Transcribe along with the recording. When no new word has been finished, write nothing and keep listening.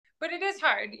but it is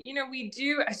hard. We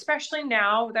do, especially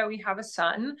now that we have a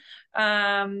son,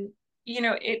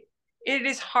 it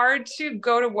is hard to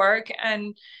go to work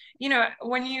and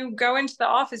when you go into the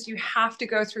office, you have to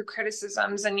go through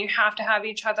criticisms and you have to have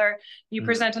each other, you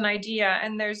present an idea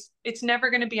and it's never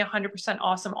going to be 100%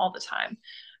 awesome all the time.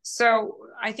 So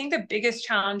I think the biggest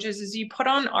challenge is you put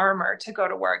on armor to go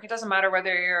to work. It doesn't matter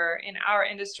whether you're in our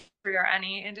industry or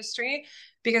any industry,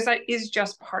 because that is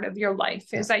just part of your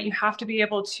life, is that you have to be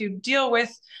able to deal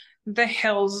with the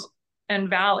hills and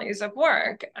valleys of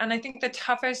work. And I think the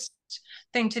toughest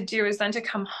thing to do is then to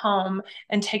come home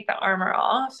and take the armor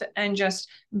off and just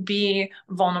be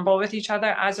vulnerable with each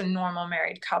other as a normal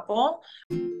married couple.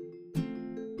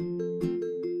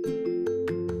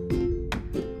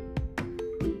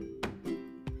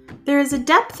 There is a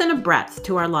depth and a breadth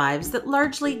to our lives that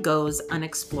largely goes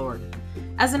unexplored.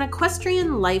 As an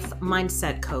equestrian life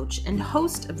mindset coach and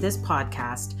host of this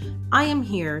podcast, I am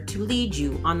here to lead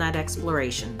you on that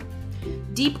exploration.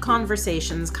 Deep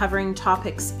conversations covering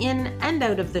topics in and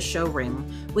out of the show ring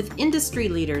with industry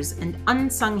leaders and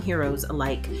unsung heroes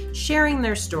alike, sharing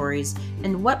their stories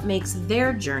and what makes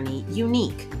their journey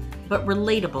unique, but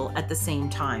relatable at the same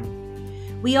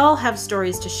time. We all have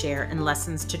stories to share and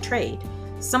lessons to trade,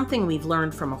 something we've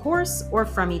learned from a horse or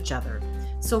from each other.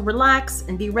 So relax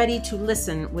and be ready to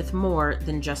listen with more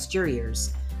than just your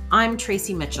ears. I'm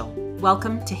Tracy Mitchell.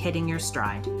 Welcome to Hitting Your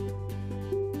Stride.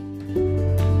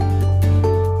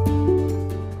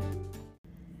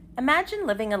 Imagine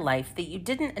living a life that you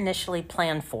didn't initially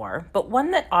plan for, but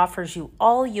one that offers you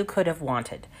all you could have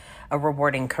wanted. A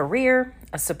rewarding career,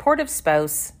 a supportive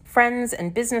spouse, friends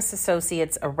and business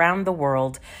associates around the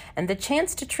world, and the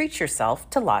chance to treat yourself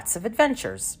to lots of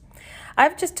adventures.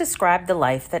 I've just described the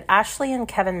life that Ashley and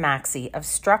Kevin Maxies of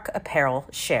Struck Apparel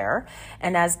share,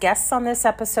 and as guests on this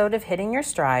episode of Hitting Your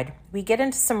Stride, we get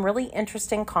into some really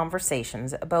interesting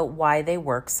conversations about why they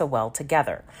work so well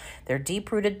together, their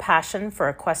deep-rooted passion for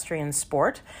equestrian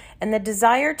sport, and the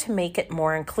desire to make it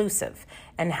more inclusive,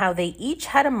 and how they each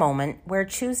had a moment where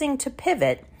choosing to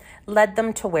pivot led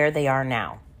them to where they are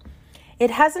now. It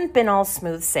hasn't been all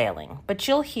smooth sailing, but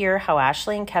you'll hear how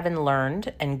Ashley and Kevin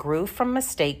learned and grew from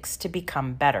mistakes to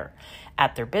become better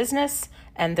at their business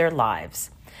and their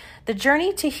lives. The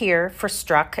journey to here for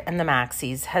Struck and the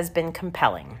Maxies has been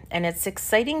compelling, and it's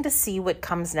exciting to see what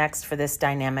comes next for this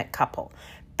dynamic couple,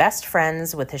 best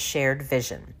friends with a shared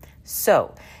vision.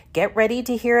 So, get ready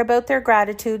to hear about their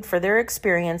gratitude for their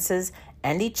experiences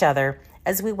and each other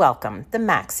as we welcome the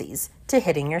Maxies to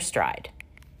Hitting Your Stride.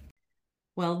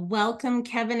 Well, welcome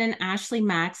Kevin and Ashley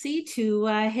Maxies to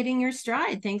Hitting Your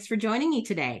Stride. Thanks for joining me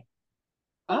today.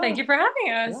 Thank you for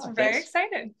having us. Yeah, very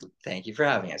excited. Thank you for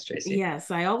having us, Tracy.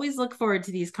 Yes, I always look forward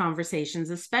to these conversations,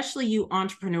 especially you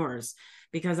entrepreneurs,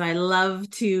 because I love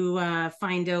to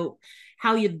find out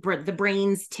how the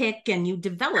brains tick and you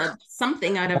develop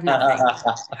something out of nothing,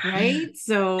 right?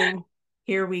 So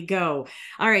here we go.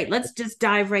 All right, let's just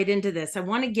dive right into this. I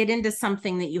want to get into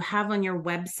something that you have on your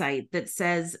website that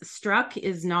says Struck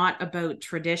is not about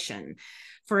tradition.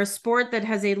 For a sport that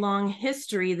has a long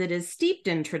history that is steeped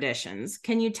in traditions,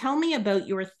 can you tell me about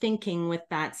your thinking with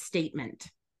that statement?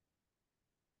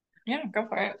 Yeah, go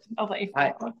for it. I'll let you.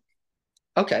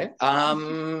 Okay.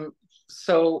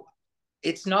 So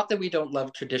it's not that we don't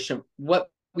love tradition.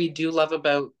 What we do love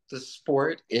about the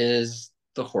sport is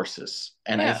the horses.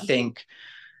 And I think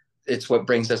it's what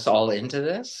brings us all into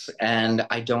this. And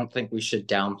I don't think we should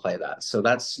downplay that. So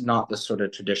that's not the sort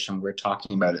of tradition we're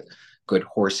talking about. Good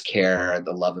horse care,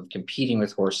 the love of competing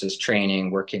with horses, training,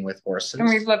 working with horses. And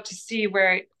we'd love to see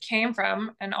where it came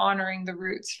from and honoring the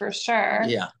roots for sure.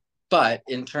 Yeah. But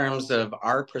in terms of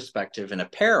our perspective in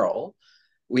apparel,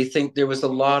 we think there was a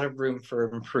lot of room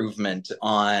for improvement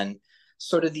on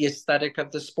sort of the aesthetic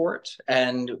of the sport.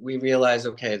 And we realized,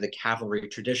 okay, the cavalry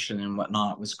tradition and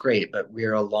whatnot was great, but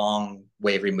we're a long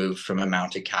way removed from a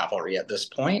mounted cavalry at this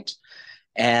point.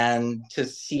 And to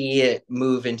see it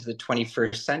move into the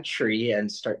 21st century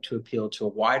and start to appeal to a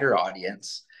wider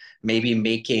audience, maybe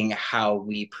making how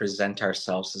we present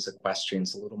ourselves as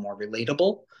equestrians a little more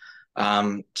relatable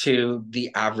to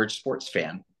the average sports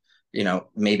fan. You know,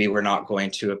 maybe we're not going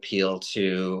to appeal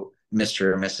to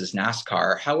Mr. or Mrs.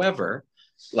 NASCAR. However,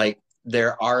 like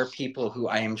there are people who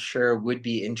I am sure would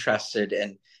be interested,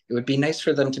 and it would be nice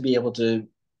for them to be able to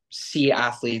see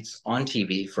athletes on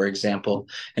TV, for example,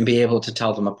 and be able to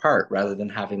tell them apart rather than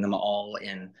having them all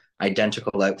in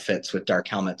identical outfits with dark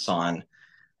helmets on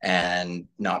and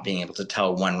not being able to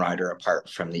tell one rider apart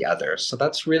from the other. So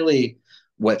that's really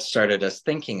what started us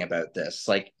thinking about this.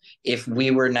 Like if we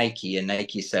were Nike and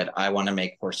Nike said, I want to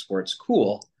make horse sports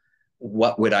cool,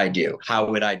 what would I do? How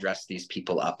would I dress these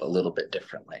people up a little bit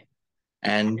differently?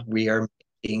 And we are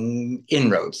making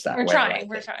inroads that We're way. trying.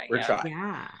 We're trying. We're yeah. trying.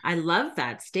 Yeah, I love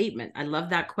that statement. I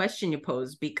love that question you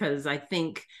posed, because I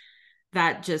think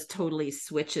that just totally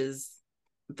switches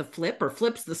the flip, or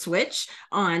flips the switch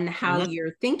on how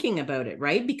you're thinking about it,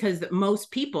 right? Because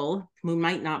most people who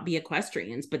might not be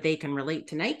equestrians, but they can relate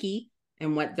to Nike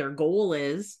and what their goal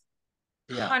is.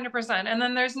 Yeah. 100%. And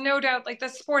then there's no doubt, like, the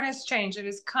sport has changed. It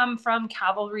has come from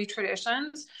cavalry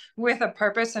traditions with a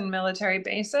purpose and military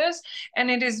basis,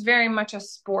 and it is very much a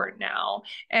sport now.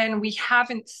 And we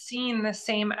haven't seen the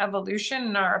same evolution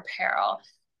in our apparel.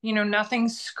 You know, nothing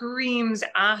screams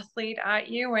athlete at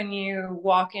you when you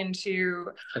walk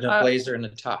into And a blazer and a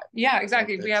tie. Yeah,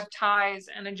 exactly. We have ties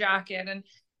and a jacket, and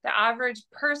the average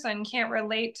person can't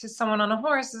relate to someone on a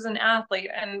horse as an athlete,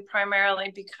 and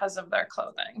primarily because of their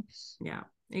clothing. Yeah,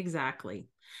 exactly.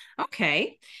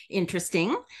 Okay,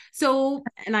 interesting. So,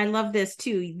 and I love this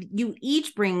too. You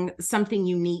each bring something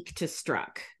unique to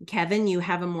Struck. Kevin, you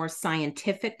have a more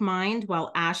scientific mind,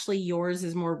 while Ashley, yours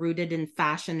is more rooted in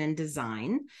fashion and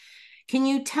design. Can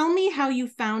you tell me how you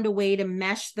found a way to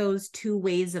mesh those two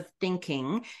ways of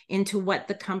thinking into what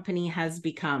the company has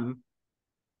become?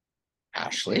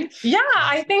 Ashley? Yeah,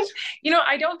 I think,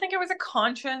 I don't think it was a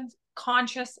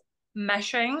conscious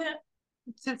meshing,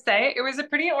 to say. It was a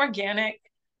pretty organic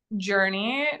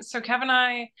journey. So Kev and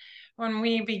I, when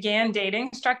we began dating,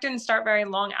 Struck didn't start very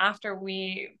long after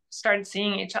we started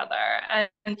seeing each other.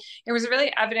 And it was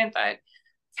really evident that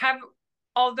Kev,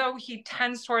 although he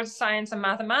tends towards science and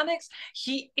mathematics,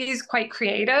 he is quite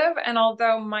creative. And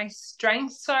although my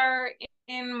strengths are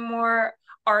in more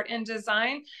art and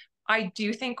design, I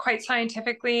do think quite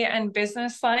scientifically and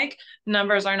business like.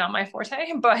 Numbers are not my forte,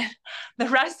 but the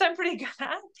rest I'm pretty good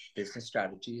at. Business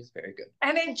strategy is very good.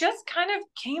 And it just kind of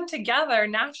came together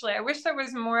naturally. I wish there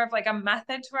was more of like a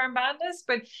method to our madness,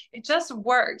 but it just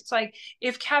worked. Like,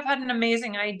 if Kev had an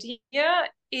amazing idea,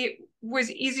 it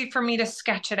was easy for me to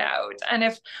sketch it out. And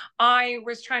if I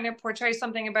was trying to portray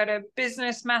something about a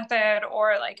business method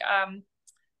or like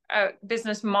a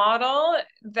business model,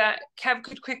 that Kev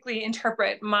could quickly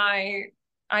interpret my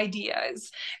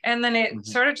ideas. And then it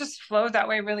sort of just flowed that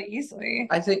way really easily.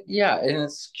 I think, yeah, and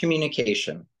it's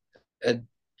communication.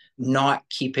 Not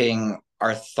keeping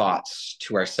our thoughts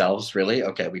to ourselves, really.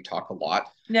 Okay, we talk a lot,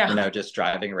 just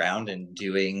driving around and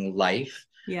doing life.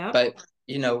 Yeah. But,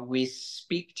 we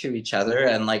speak to each other,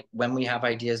 and like when we have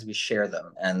ideas, we share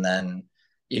them. And then,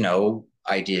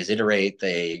 ideas iterate,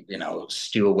 they,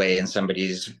 stew away in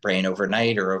somebody's brain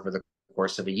overnight or over the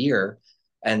course of a year.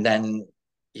 And then,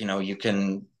 you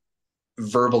can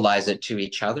verbalize it to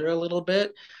each other a little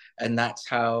bit. And that's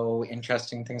how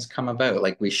interesting things come about.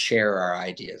 Like, we share our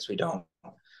ideas. We don't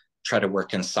try to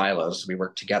work in silos. We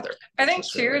work together. I think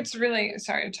too, it's really,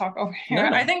 sorry to talk over here.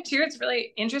 No. I think too, it's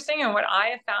really interesting. And what I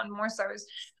have found more so is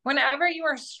whenever you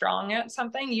are strong at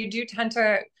something, you do tend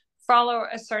to follow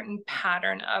a certain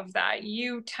pattern of that.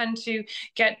 You tend to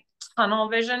get tunnel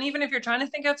vision. Even if you're trying to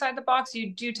think outside the box,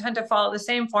 you do tend to follow the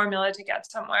same formula to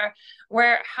get somewhere.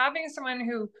 Where having someone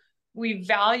who we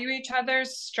value each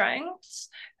other's strengths,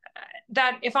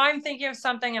 that if I'm thinking of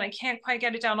something and I can't quite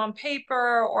get it down on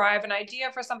paper, or I have an idea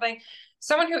for something,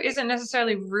 someone who isn't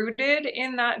necessarily rooted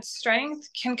in that strength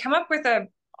can come up with a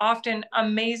often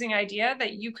amazing idea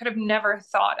that you could have never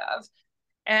thought of.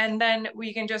 And then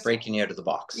we can just breaking you out of the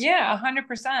box. Yeah,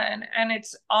 100%. And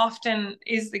it's often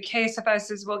is the case of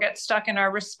us is we'll get stuck in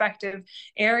our respective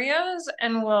areas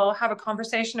and we'll have a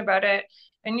conversation about it.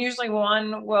 And usually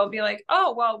one will be like,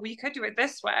 oh, well, we could do it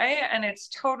this way. And it's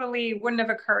totally wouldn't have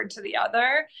occurred to the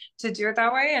other to do it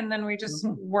that way. And then we just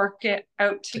work it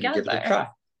out together. Give it a try.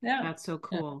 Yeah. That's so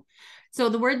cool. Yeah. So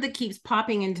the word that keeps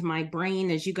popping into my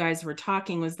brain as you guys were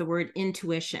talking was the word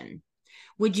intuition.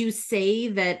 Would you say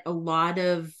that a lot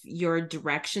of your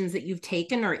directions that you've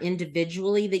taken or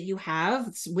individually that you have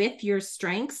with your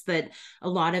strengths, that a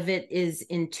lot of it is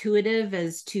intuitive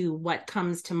as to what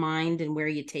comes to mind and where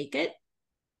you take it?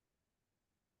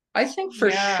 I think for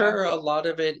sure a lot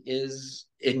of it is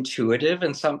intuitive,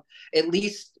 and some, at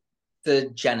least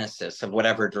the genesis of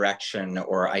whatever direction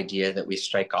or idea that we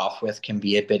strike off with can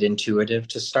be a bit intuitive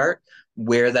to start.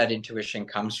 Where that intuition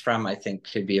comes from, I think,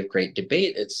 could be of great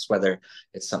debate. It's whether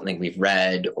it's something we've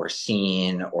read or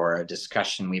seen or a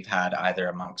discussion we've had either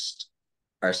amongst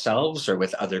ourselves or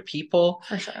with other people.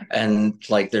 For sure. And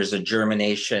like there's a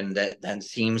germination that then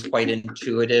seems quite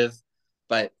intuitive,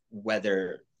 but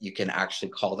whether you can actually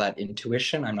call that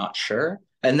intuition, I'm not sure.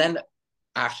 And then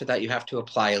after that, you have to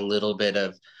apply a little bit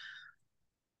of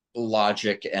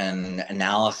logic and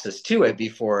analysis to it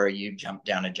before you jump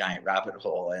down a giant rabbit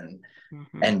hole and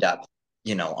end up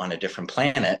on a different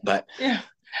planet, but Yeah.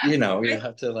 you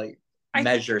have to like I think,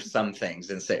 measure some things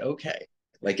and say, okay,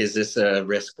 like, is this a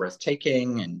risk worth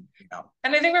taking? and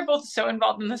I think we're both so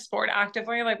involved in the sport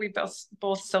actively. Like we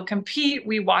both still compete.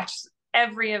 We watch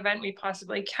every event we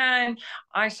possibly can.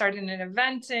 I started in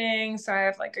eventing, so I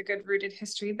have like a good rooted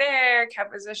history there.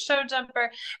 Kev is a show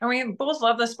jumper, and we both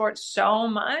love the sport so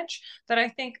much that I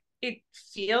think it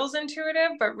feels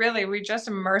intuitive, but really we just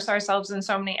immerse ourselves in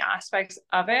so many aspects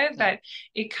of it that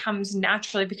it comes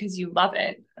naturally because you love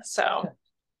it. So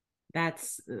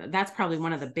That's probably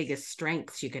one of the biggest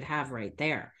strengths you could have right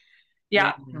there.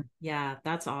 Yeah. yeah. Yeah,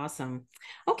 that's awesome.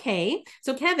 Okay.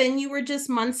 So Kevin, you were just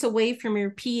months away from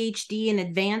your PhD in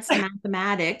advanced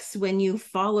mathematics when you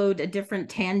followed a different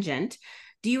tangent.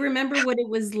 Do you remember what it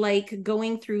was like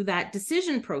going through that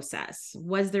decision process?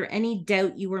 Was there any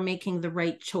doubt you were making the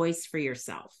right choice for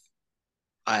yourself?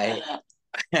 I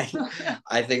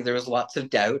I think there was lots of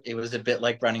doubt. It was a bit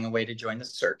like running away to join the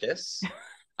circus.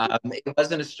 It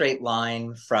wasn't a straight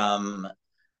line from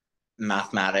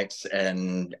mathematics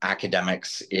and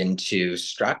academics into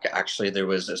Struck. Actually, there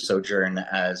was a sojourn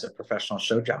as a professional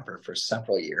show jumper for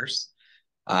several years.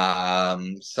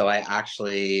 So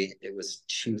it was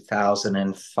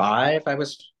 2005. I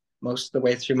was most of the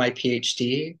way through my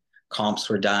PhD. Comps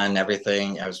were done,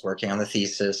 everything. I was working on the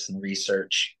thesis and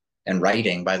research and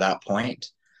writing by that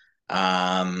point.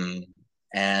 And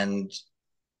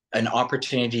an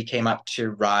opportunity came up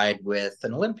to ride with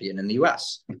an Olympian in the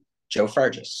US, Joe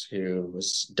Fargis, who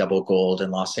was double gold in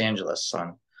Los Angeles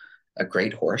on a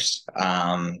great horse,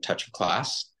 Touch of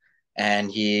Class.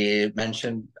 And he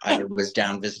mentioned I was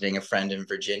down visiting a friend in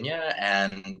Virginia,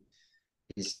 and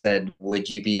he said,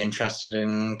 would you be interested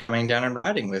in coming down and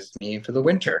riding with me for the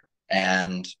winter?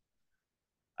 And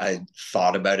I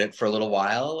thought about it for a little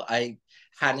while. I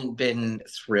hadn't been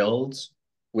thrilled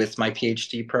with my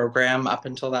PhD program up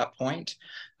until that point.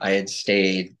 I had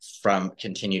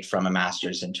continued from a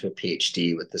master's into a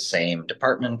PhD with the same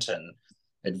department and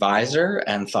advisor,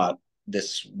 and thought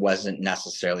this wasn't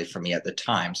necessarily for me at the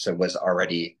time. So was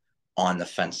already on the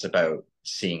fence about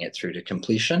seeing it through to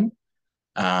completion.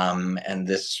 And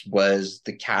this was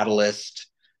the catalyst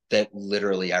that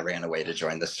literally I ran away to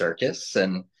join the circus,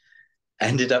 and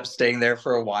ended up staying there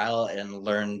for a while and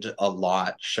learned a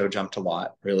lot, show jumped a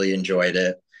lot, really enjoyed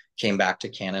it. Came back to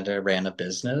Canada, ran a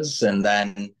business, and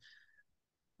then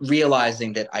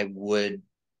realizing that I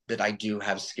do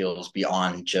have skills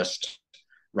beyond just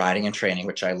riding and training,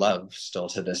 which I love still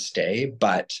to this day,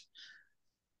 but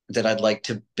that I'd like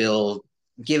to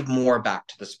give more back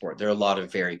to the sport. There are a lot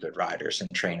of very good riders and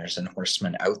trainers and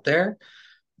horsemen out there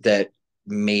that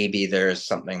maybe there's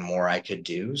something more I could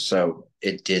do. So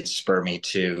it did spur me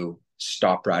to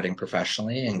stop riding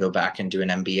professionally and go back and do an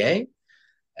MBA.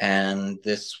 And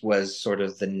this was sort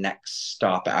of the next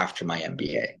stop after my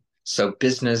MBA. So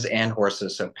business and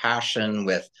horses, so passion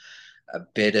with a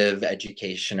bit of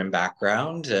education and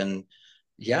background. And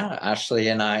yeah, Ashley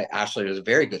was a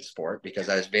very good sport because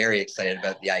I was very excited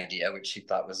about the idea, which she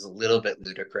thought was a little bit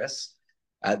ludicrous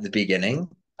at the beginning.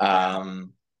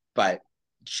 But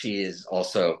she is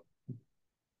also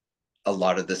a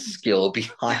lot of the skill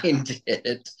behind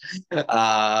it.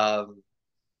 Yeah,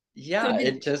 So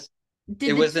did it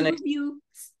the was two of you,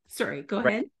 sorry, go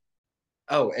ahead.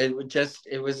 Oh, it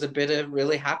was a bit of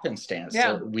really happenstance.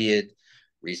 Yeah. So we had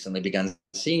recently begun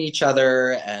seeing each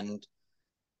other, and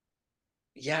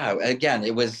yeah, again,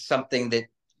 it was something that,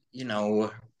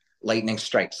 lightning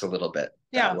strikes a little bit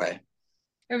that way.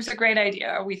 It was a great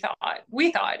idea. We thought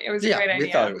it was a great idea.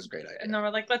 We thought it was a great idea. And then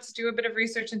we're like, let's do a bit of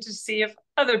research and to see if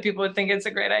other people would think it's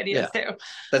a great idea too.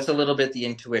 That's a little bit the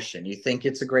intuition. You think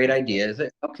it's a great idea. Is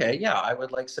it okay? Yeah, I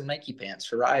would like some Nike pants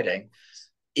for riding.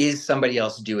 Is somebody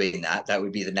else doing that? That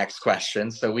would be the next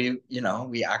question. So we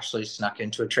actually snuck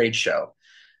into a trade show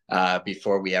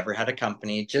before we ever had a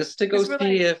company, just to go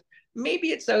see if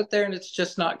maybe it's out there and it's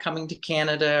just not coming to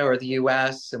Canada or the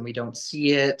US and we don't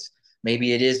see it.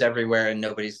 Maybe it is everywhere and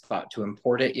nobody's thought to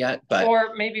import it yet.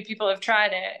 Or maybe people have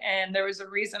tried it and there was a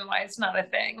reason why it's not a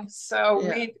thing. So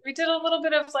we did a little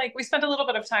bit of we spent a little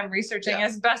bit of time researching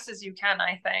as best as you can,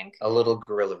 I think. A little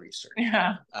guerrilla research.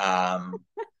 Yeah.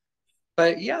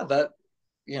 But yeah, that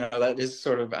is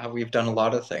sort of how we've done a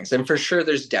lot of things. And for sure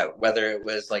there's doubt, whether it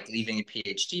was like leaving a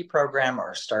PhD program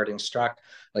or starting Struck.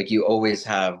 Like you always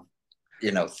have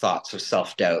thoughts of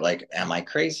self-doubt, like, am I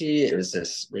crazy? Is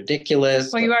this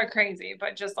ridiculous? Well, you are crazy,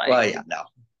 but just well, yeah, no,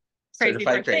 crazy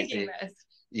certified for crazy. Thinking this.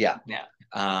 Yeah.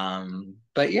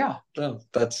 But yeah,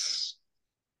 that's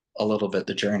a little bit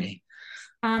the journey.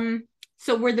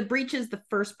 So were the breeches the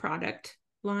first product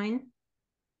line?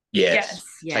 Yes.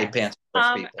 Tight pants for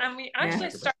people. And we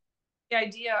actually started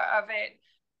idea of it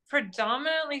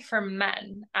predominantly for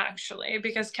men, actually,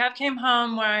 because Kev came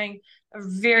home wearing a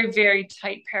very, very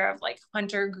tight pair of like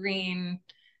hunter green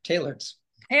tailors,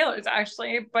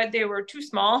 actually, but they were too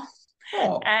small.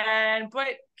 Oh, But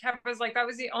Kev was like, that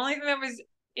was the only thing that was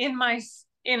in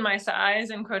my size,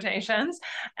 in quotations,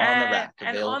 on the rack,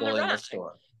 and available on the in the rack.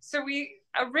 store. So we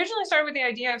originally started with the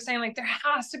idea of saying like there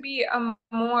has to be a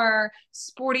more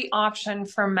sporty option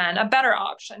for men, a better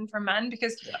option for men,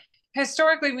 because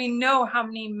historically we know how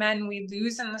many men we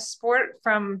lose in the sport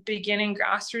from beginning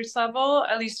grassroots level,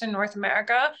 at least in North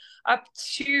America, up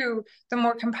to the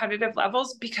more competitive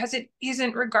levels, because it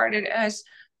isn't regarded as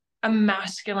a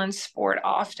masculine sport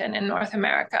often in North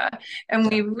America. And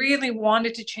we really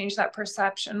wanted to change that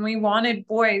perception. We wanted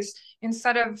boys,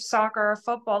 instead of soccer or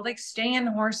football, like stay in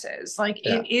horses. Like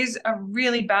it is a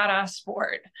really badass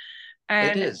sport.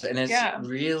 And it is. And it's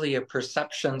really a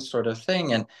perception sort of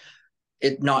thing. And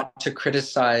it, not to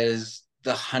criticize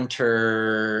the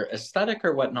hunter aesthetic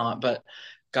or whatnot, but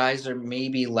guys are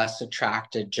maybe less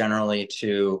attracted generally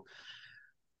to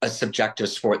a subjective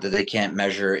sport that they can't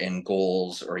measure in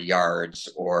goals or yards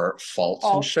or faults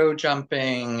in show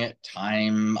jumping,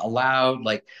 time allowed.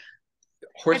 Like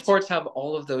horse sports have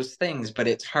all of those things, but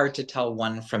it's hard to tell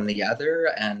one from the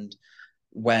other. And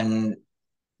when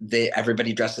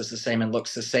everybody dresses the same and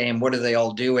looks the same, what are they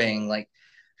all doing? Like,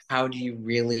 how do you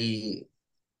really,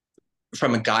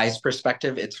 from a guy's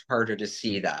perspective, it's harder to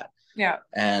see that. Yeah.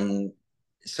 And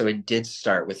so it did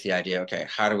start with the idea, okay,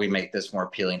 how do we make this more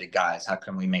appealing to guys? How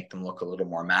can we make them look a little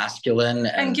more masculine?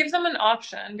 And give them an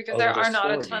option, because there are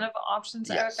not a ton of options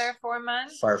out there for men.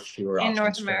 Far fewer in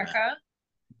North America.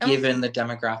 Given the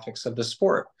demographics of the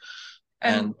sport.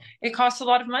 And it costs a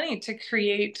lot of money to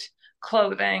create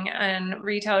clothing and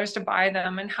retailers to buy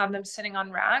them and have them sitting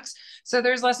on racks. So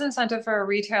there's less incentive for a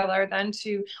retailer than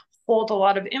to hold a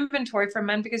lot of inventory for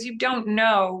men, because you don't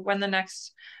know when the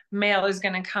next male is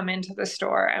going to come into the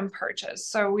store and purchase.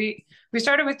 So we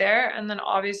started with there, and then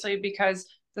obviously because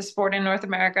the sport in North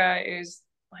America is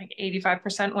like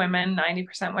 85% women,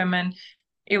 90% women,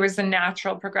 it was the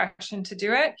natural progression to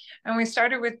do it. And we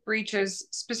started with breeches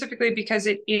specifically because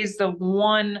it is the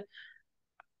one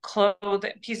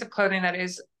piece of clothing that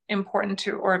is important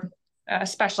to, or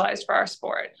specialized for our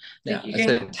sport. It's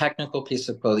a technical piece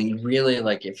of clothing. You really,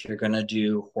 like, if you're going to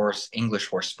do English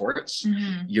horse sports,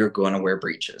 you're going to wear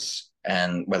breeches,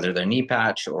 and whether they're knee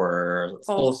patch or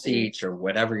full seat or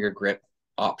whatever your grip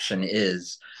option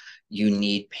is, you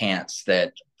need pants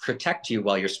that protect you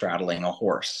while you're straddling a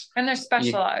horse. And they're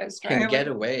specialized. You can get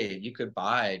away. You could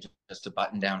buy just a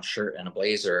button-down shirt and a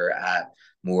blazer at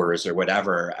Moores or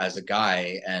whatever as a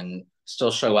guy and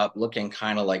still show up looking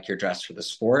kind of like you're dressed for the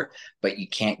sport, but you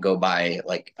can't go buy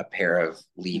like a pair of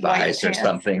Levi's or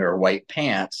something, or white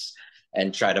pants,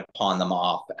 and try to pawn them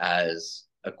off as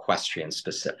equestrian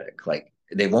specific. Like,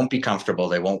 they won't be comfortable,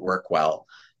 they won't work well,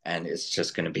 and it's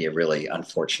just going to be a really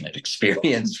unfortunate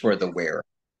experience for the wearer.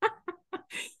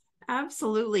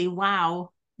 Absolutely.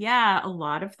 Wow. Yeah, a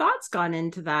lot of thoughts gone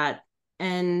into that.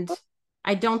 And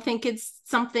I don't think it's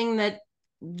something that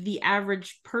the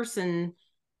average person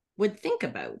would think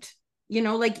about. You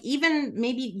know, like even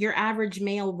maybe your average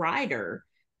male rider,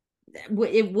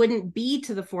 it wouldn't be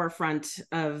to the forefront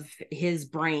of his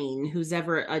brain who's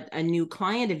ever a new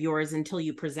client of yours until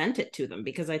you present it to them,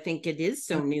 because I think it is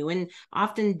so new and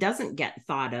often doesn't get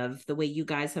thought of the way you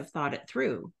guys have thought it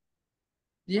through.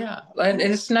 Yeah, and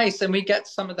it's nice, and we get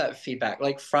some of that feedback,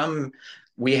 like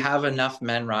we have enough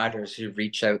men riders who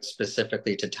reach out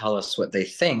specifically to tell us what they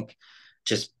think,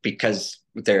 just because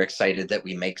they're excited that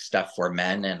we make stuff for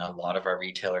men, and a lot of our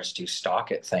retailers do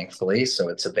stock it, thankfully, so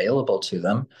it's available to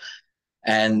them.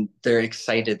 And they're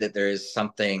excited that there is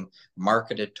something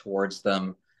marketed towards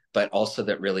them, but also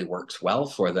that really works well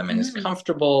for them and is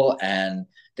comfortable, and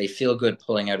they feel good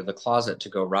pulling out of the closet to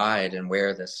go ride and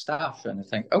wear this stuff. And I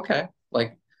think, okay,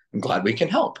 like, I'm glad we can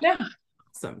help. Yeah.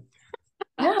 Awesome.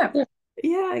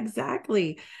 Yeah,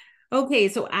 exactly. Okay,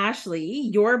 so Ashley,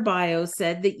 your bio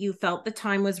said that you felt the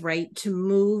time was right to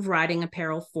move riding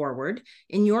apparel forward.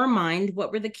 In your mind,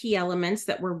 what were the key elements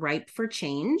that were ripe for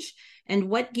change? And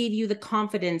what gave you the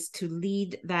confidence to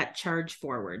lead that charge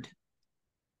forward?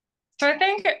 So I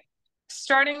think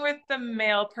starting with the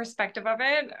male perspective of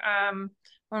it,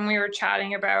 when we were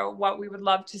chatting about what we would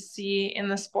love to see in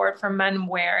the sport for men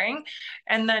wearing,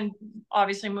 and then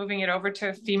obviously moving it over to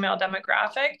a female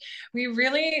demographic, we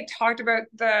really talked about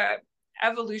the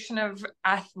evolution of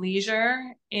athleisure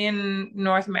in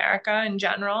North America in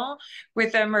general,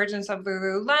 with the emergence of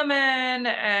Lululemon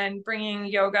and bringing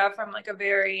yoga from like a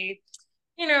very,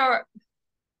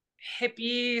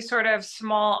 hippie sort of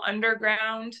small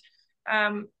underground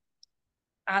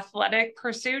athletic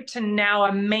pursuit to now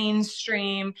a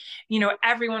mainstream, you know,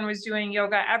 everyone was doing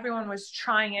yoga, everyone was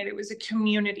trying it, it was a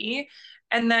community.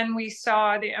 And then we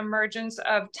saw the emergence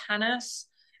of tennis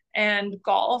and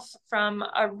golf from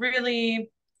a really,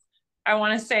 I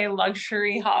want to say,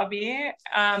 luxury hobby,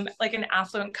 like an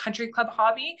affluent country club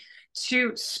hobby,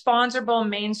 to sponsorable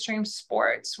mainstream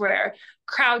sports where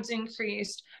crowds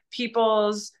increased,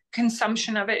 people's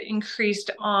consumption of it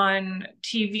increased on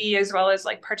TV as well as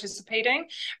like participating.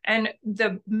 And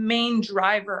the main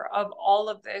driver of all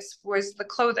of this was the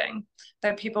clothing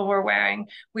that people were wearing.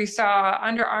 We saw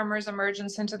Under Armour's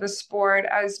emergence into the sport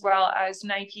as well as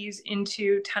Nike's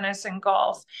into tennis and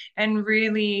golf. And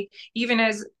really, even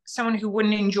as someone who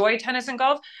wouldn't enjoy tennis and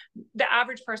golf, the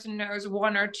average person knows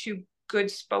one or two good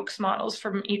spokesmodels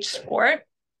from each sport.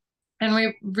 And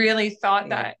we really thought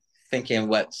that thinking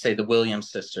what, say, the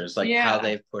Williams sisters, like how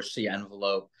they've pushed the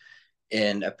envelope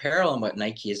in apparel and what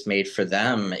Nike has made for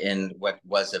them in what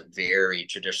was a very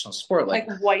traditional sport, like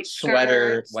white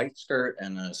skirt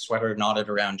and a sweater knotted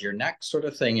around your neck sort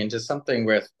of thing, into something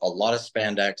with a lot of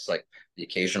spandex, like the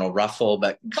occasional ruffle,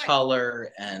 but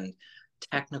color and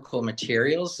technical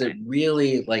materials that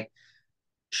really like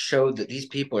showed that these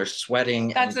people are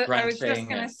sweating and grunting. I was just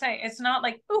going to say, it's not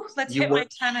like, oh, let's hit my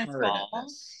tennis ball.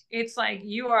 It's like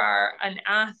you are an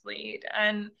athlete,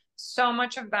 and so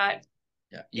much of that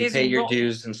you pay your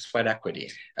dues in sweat equity,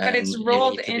 but it's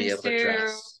rolled into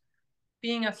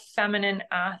being a feminine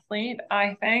athlete.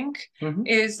 I think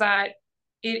is that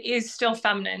it is still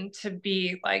feminine to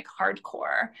be like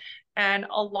hardcore, and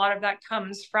a lot of that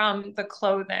comes from the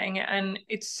clothing, and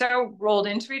it's so rolled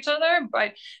into each other.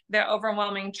 But the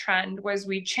overwhelming trend was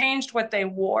we changed what they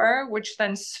wore, which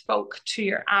then spoke to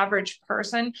your average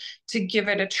person to give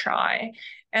it a try.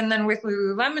 And then with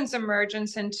Lululemon's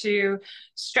emergence into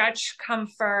stretch,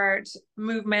 comfort,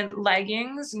 movement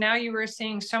leggings, now you were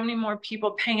seeing so many more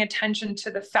people paying attention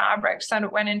to the fabrics that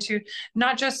it went into,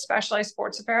 not just specialized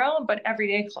sports apparel, but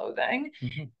everyday clothing.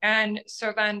 And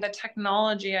so then the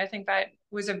technology, I think, that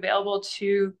was available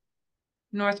to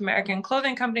North American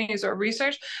clothing companies or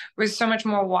research was so much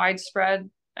more widespread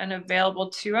and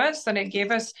available to us that it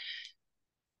gave us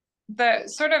the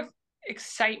sort of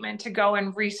excitement to go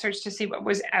and research to see what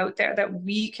was out there that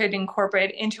we could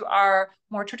incorporate into our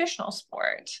more traditional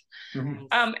sport. And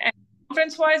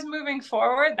confidence wise moving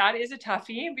forward, that is a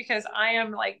toughie, because I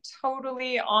am like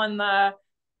totally on the,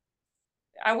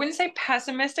 I wouldn't say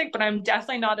pessimistic, but I'm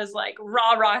definitely not as like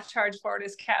rah charge forward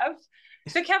as Kev.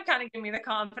 So Kev kind of gave me the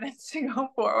confidence to go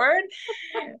forward,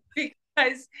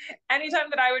 because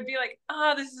anytime that I would be like,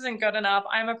 oh, this isn't good enough,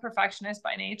 I'm a perfectionist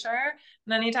by nature.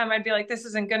 And anytime I'd be like, this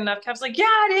isn't good enough, Kev's like, yeah,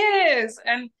 it is.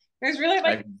 And it was really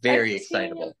like very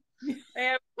excitable.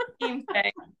 Team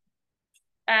thing.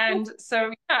 And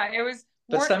so, yeah, it was.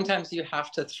 But sometimes you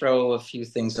have to throw a few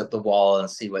things at the wall and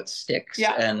see what sticks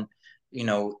and, you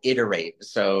know, iterate.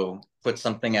 So put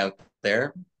something out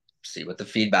there, see what the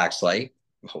feedback's like.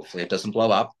 Hopefully it doesn't blow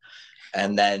up,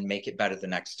 and then make it better the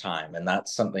next time. And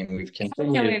that's something we've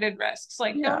continued. Calculated risks.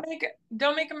 Like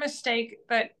don't make a mistake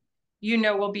that you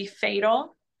know will be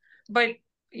fatal, but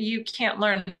you can't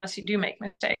learn unless you do make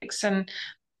mistakes. And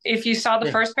if you saw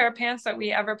the first pair of pants that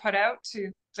we ever put out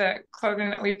to the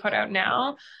clothing that we put out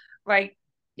now, like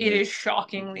it is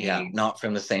shockingly not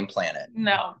from the same planet.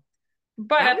 No.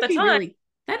 But at the time,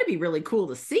 that'd be really cool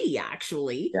to see,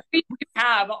 actually. We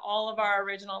have all of our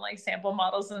original like sample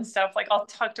models and stuff like all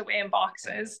tucked away in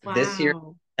boxes. Wow. This year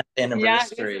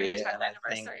anniversary, and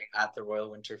I think at the Royal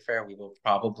Winter Fair we will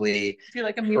probably do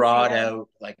like a prod out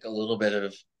like a little bit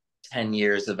of 10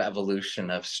 years of evolution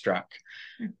of Struck.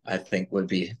 I think would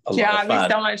be a lot of fun. Yeah, it'd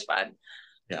be so much fun.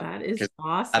 Yeah, that is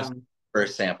awesome.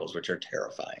 First samples, which are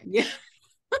terrifying. Yeah.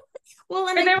 Well,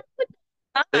 and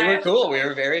they were cool. We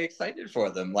were very excited for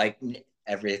them. Like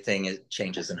everything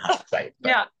changes in hindsight.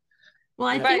 Yeah. Well,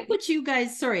 I think what you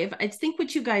guys,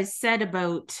 what you guys said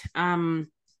about,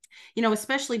 you know,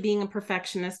 especially being a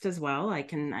perfectionist as well, I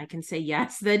can say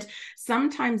yes, that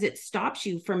sometimes it stops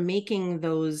you from making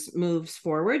those moves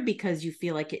forward because you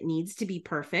feel like it needs to be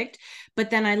perfect. But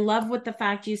then I love what the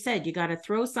fact you said, you got to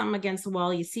throw something against the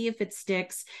wall, you see if it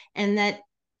sticks, and that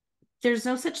there's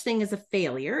no such thing as a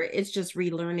failure. It's just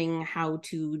relearning how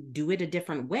to do it a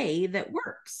different way that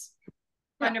works.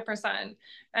 100%.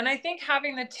 And I think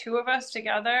having the two of us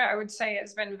together, I would say,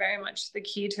 has been very much the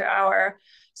key to our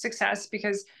success,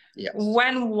 because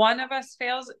when one of us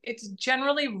fails, it's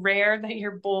generally rare that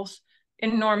you're both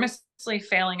enormously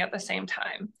failing at the same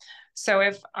time. So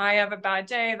if I have a bad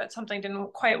day that something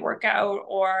didn't quite work out,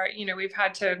 or, we've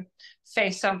had to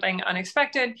face something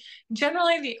unexpected,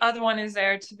 generally the other one is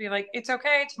there to be like, it's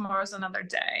okay, tomorrow's another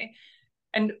day.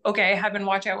 And okay, have been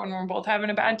watch out when we're both having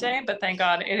a bad day, but thank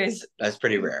God that's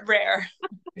pretty rare.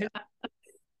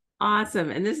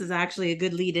 Awesome. And this is actually a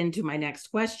good lead into my next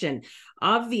question.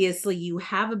 Obviously, you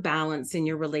have a balance in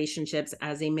your relationships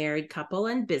as a married couple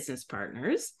and business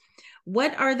partners.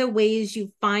 What are the ways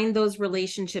you find those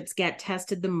relationships get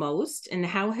tested the most, and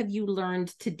how have you learned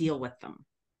to deal with them?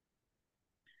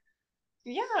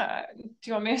 Yeah. Do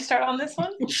you want me to start on this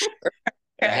one? Sure.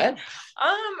 Go ahead.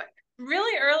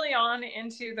 Really early on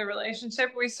into the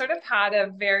relationship, we sort of had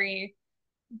a very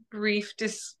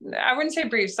I wouldn't say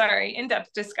brief, sorry,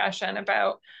 in-depth discussion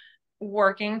about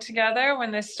working together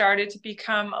when this started to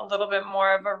become a little bit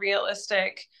more of a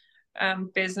realistic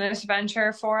business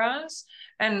venture for us.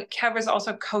 And Kev was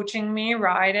also coaching me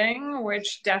riding,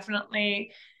 which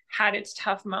definitely had its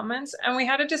tough moments. And we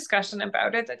had a discussion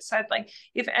about it that said, like,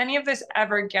 if any of this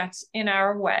ever gets in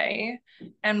our way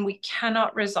and we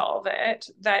cannot resolve it,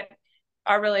 that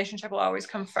our relationship will always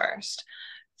come first.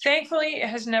 Thankfully, it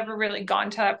has never really gone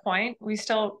to that point.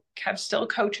 Kev still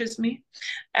coaches me,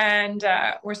 and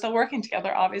we're still working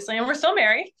together, obviously, and we're still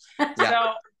married.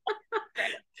 Yeah.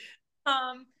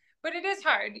 But it is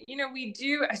hard. We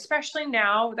do, especially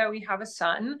now that we have a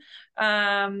son,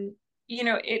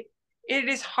 it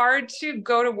is hard to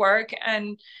go to work,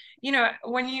 and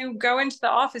when you go into the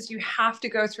office, you have to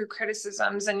go through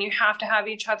criticisms, and you have to have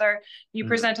each other, you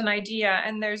present an idea,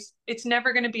 and it's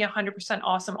never going to be 100%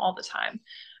 awesome all the time.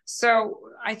 So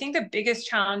I think the biggest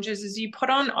challenge is you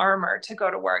put on armor to go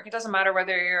to work. It doesn't matter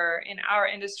whether you're in our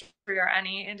industry or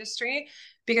any industry,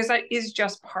 because that is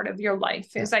just part of your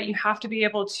life, is that you have to be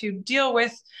able to deal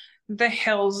with the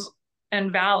hills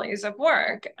and valleys of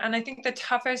work. And I think the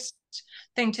toughest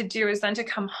thing to do is then to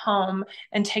come home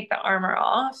and take the armor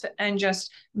off and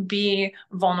just be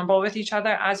vulnerable with each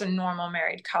other as a normal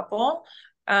married couple.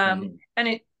 And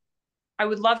I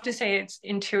would love to say it's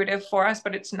intuitive for us,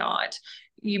 but it's not.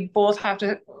 You both have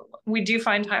to, we do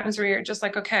find times where you're just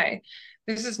like, okay,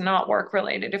 this is not work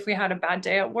related. If we had a bad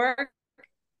day at work,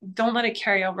 don't let it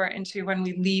carry over into when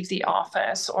we leave the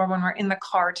office, or when we're in the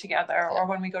car together, or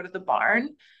when we go to the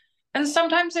barn. And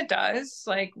sometimes it does,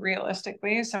 like,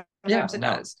 realistically, sometimes it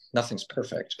does. Nothing's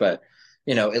perfect, but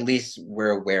at least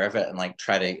we're aware of it, and like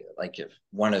try to, like, if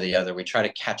one or the other, we try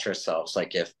to catch ourselves.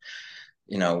 Like if,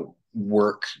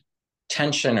 work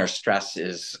tension or stress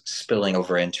is spilling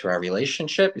over into our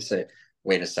relationship, you say,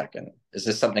 wait a second, is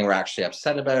this something we're actually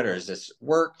upset about, or is this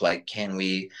work? Like, can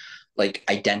we like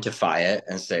identify it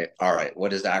and say, all right,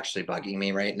 what is actually bugging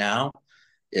me right now?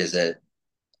 Is it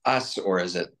us, or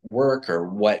is it work, or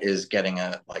what is getting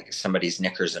somebody's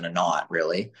knickers in a knot,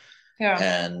 really? Yeah.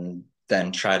 And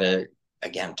then try to,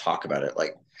 again, talk about it,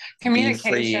 like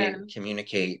communication, be free,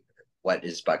 communicate what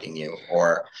is bugging you,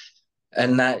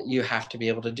 and that you have to be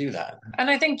able to do that. And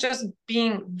I think just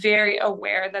being very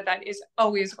aware that is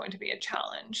always going to be a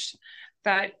challenge,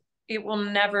 that it will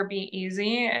never be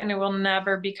easy, and it will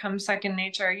never become second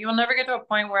nature. You will never get to a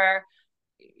point where,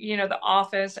 the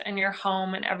office and your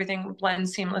home and everything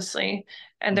blends seamlessly.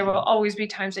 And there will always be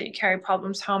times that you carry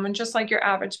problems home. And just like your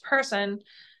average person,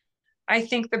 I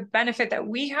think the benefit that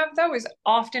we have, though, is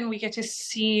often we get to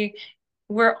see,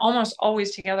 we're almost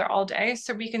always together all day.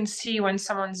 So we can see when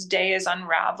someone's day is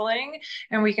unraveling,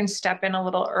 and we can step in a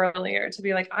little earlier to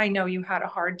be like, I know you had a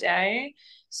hard day.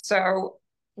 So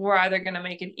we're either going to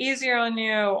make it easier on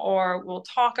you, or we'll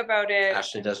talk about it.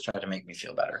 Ashley does try to make me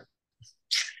feel better.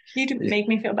 You do make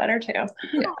me feel better too.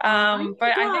 Yeah.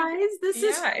 But I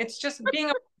think it's just being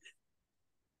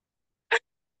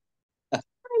I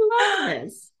love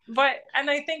this. And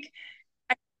I think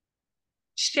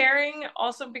sharing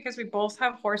also, because we both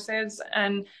have horses,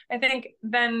 and I think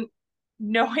then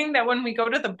knowing that when we go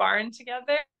to the barn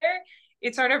together,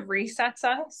 it sort of resets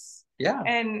us. Yeah.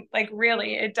 And like,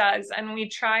 really, it does. And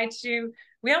we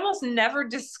almost never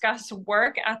discuss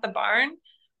work at the barn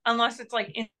unless it's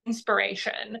like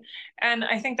inspiration. And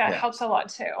I think that helps a lot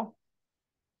too.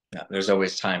 Yeah, there's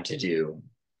always time to do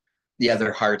the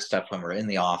other hard stuff when we're in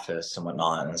the office and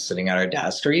whatnot, and sitting at our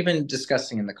desk, or even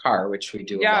discussing in the car, which we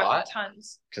do a lot.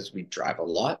 Tons. Because we drive a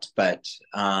lot. But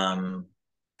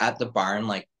at the barn,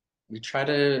 like,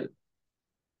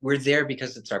 we're there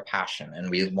because it's our passion, and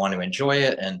we want to enjoy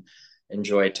it and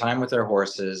enjoy time with our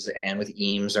horses, and with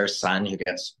Eames, our son, who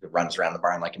runs around the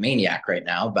barn like a maniac right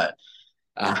now. But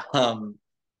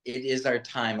it is our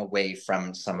time away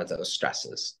from some of those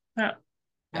stresses. Yeah.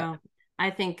 Oh, I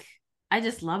think I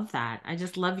just love that. I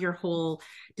just love your whole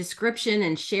description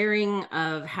and sharing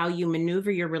of how you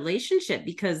maneuver your relationship,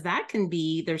 because that can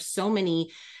be, there's so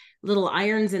many little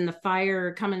irons in the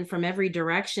fire coming from every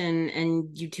direction,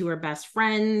 and you two are best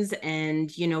friends,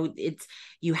 and it's,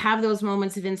 you have those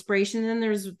moments of inspiration, and then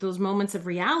there's those moments of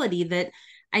reality that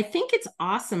I think it's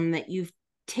awesome that you've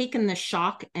taken the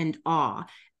shock and awe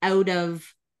out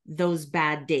of those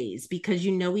bad days, because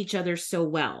you know each other so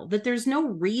well that there's no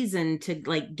reason to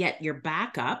like get your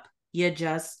back up. You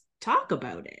just talk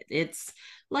about it. It's,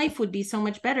 life would be so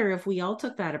much better if we all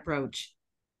took that approach.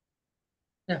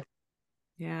 Yeah.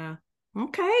 Yeah.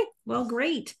 Okay. Well,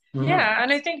 great. Mm-hmm. Yeah.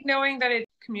 And I think knowing that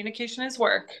communication is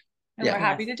work, and we're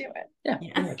happy to do it.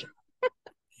 Yeah.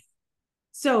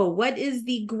 So, what is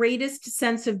the greatest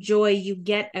sense of joy you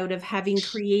get out of having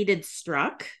created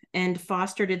Struck and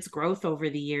fostered its growth over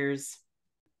the years?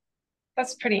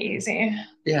 That's pretty easy.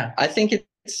 Yeah, I think it's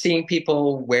seeing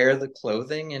people wear the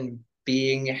clothing and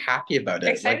being happy about it.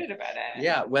 Excited about it.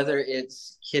 Yeah, whether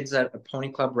it's kids at a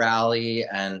pony club rally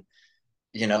and,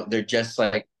 they're just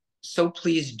like so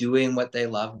pleased doing what they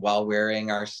love while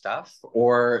wearing our stuff,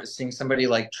 or seeing somebody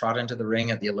like trot into the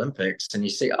ring at the Olympics and you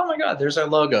say, oh my God, there's our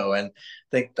logo, and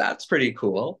think that's pretty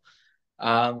cool.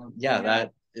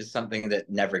 That is something that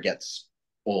never gets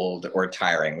old or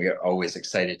tiring. We are always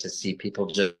excited to see people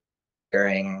just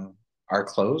wearing our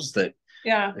clothes that,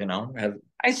 have.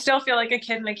 I still feel like a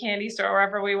kid in a candy store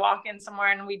wherever we walk in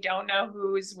somewhere and we don't know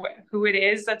who it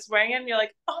is that's wearing it. And you're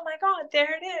like, oh my God,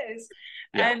 there it is.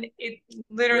 Yeah. And it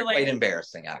literally, quite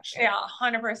embarrassing, actually. Yeah,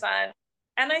 100%.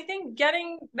 And I think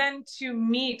getting then to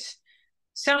meet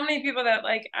so many people that,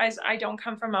 like, as I don't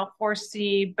come from a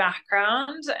horsey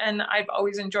background and I've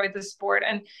always enjoyed the sport,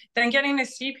 and then getting to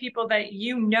see people that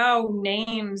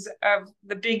names of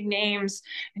the big names,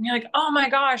 and you're like, oh my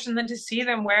gosh, and then to see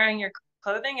them wearing your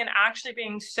clothing and actually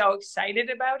being so excited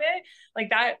about it,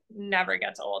 like, that never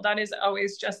gets old. That is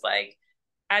always just like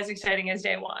as exciting as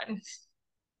day one.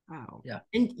 Wow. Yeah.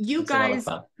 And you guys,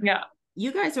 yeah,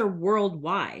 you guys are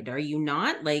worldwide, are you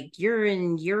not? Like, you're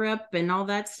in Europe and all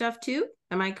that stuff too?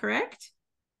 Am I correct?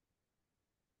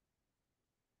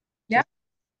 Yeah.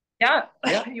 Yeah.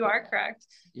 You are correct.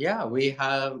 Yeah,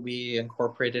 we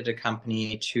incorporated a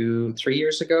company 3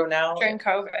 years ago now. During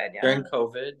COVID, yeah. During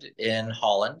COVID in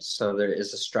Holland. So there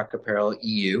is a Struck Apparel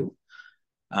EU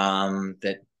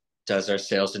that does our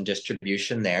sales and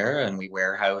distribution there, and we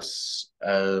warehouse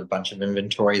a bunch of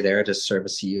inventory there to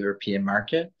service the European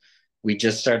market. We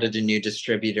just started a new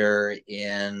distributor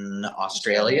in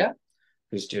Australia,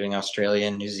 who's doing Australia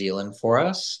and New Zealand for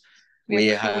us. We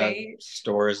have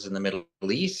stores in the Middle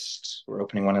East. We're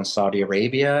opening one in Saudi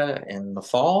Arabia in the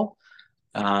fall.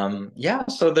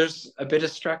 So there's a bit of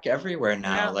Struck everywhere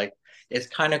now. Yeah. Like, it's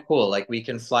kind of cool. Like, we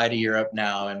can fly to Europe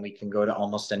now and we can go to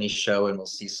almost any show and we'll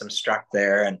see some Struck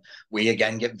there. And we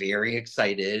again get very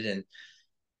excited and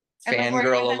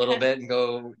fangirl a little bit and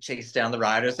go chase down the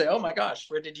rider and say, oh my gosh,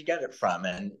 where did you get it from?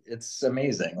 And it's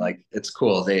amazing. Like, it's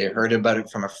cool. They heard about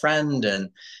it from a friend and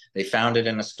they found it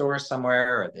in a store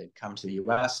somewhere, or they'd come to the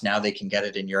US. Now they can get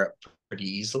it in Europe pretty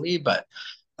easily. But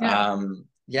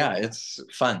it's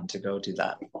fun to go do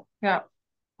that. Yeah.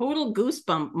 Total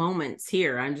goosebump moments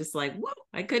here. I'm just like, whoa,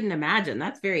 I couldn't imagine.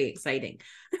 That's very exciting.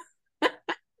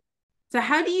 So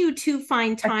how do you two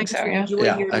find time to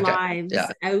enjoy your lives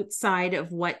outside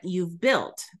of what you've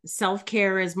built?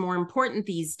 Self-care is more important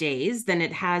these days than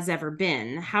it has ever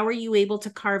been. How are you able to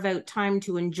carve out time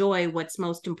to enjoy what's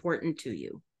most important to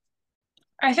you?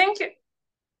 I think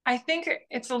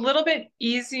it's a little bit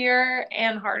easier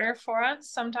and harder for us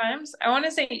sometimes. I want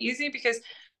to say easy because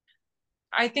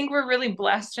I think we're really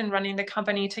blessed in running the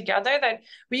company together that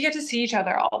we get to see each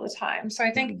other all the time. So I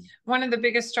think one of the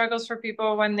biggest struggles for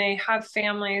people when they have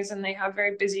families and they have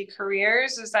very busy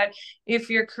careers is that if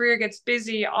your career gets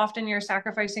busy, often you're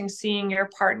sacrificing seeing your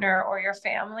partner or your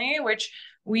family, which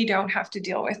we don't have to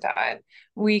deal with that.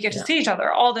 We get to see each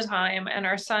other all the time, and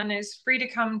our son is free to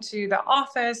come to the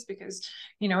office because,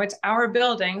 it's our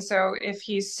building. So if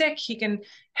he's sick, he can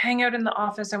hang out in the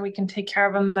office and we can take care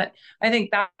of him. But I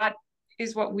think that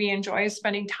is what we enjoy, is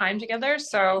spending time together.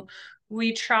 So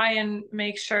we try and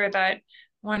make sure that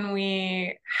when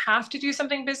we have to do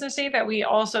something businessy, that we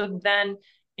also then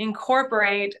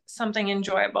incorporate something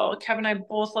enjoyable. Kevin and I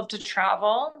both love to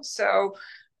travel. So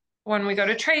when we go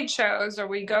to trade shows or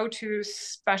we go to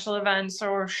special events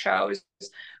or shows,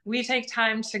 we take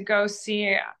time to go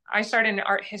see. I started in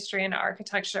art history and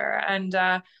architecture, and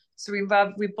So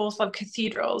we both love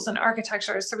cathedrals and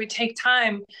architecture. So we take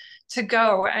time to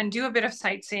go and do a bit of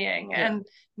sightseeing and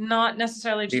not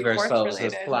necessarily just leave ourselves a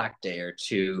related. slack day or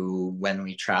two when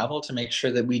we travel to make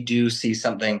sure that we do see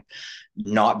something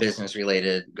not business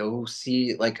related. Go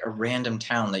see like a random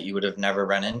town that you would have never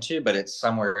run into, but it's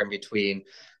somewhere in between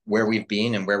where we've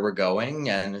been and where we're going.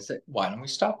 And it's like, why don't we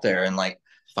stop there and like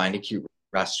find a cute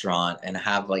restaurant and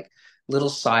have like little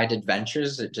side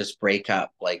adventures that just break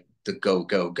up like the go,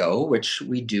 go, go, which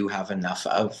we do have enough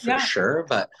of for sure.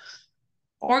 But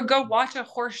or go watch a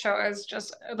horse show as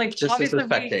just like, just as a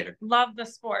spectator. We love the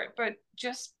sport, but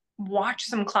just watch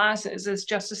some classes as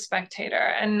just a spectator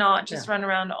and not just run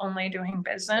around only doing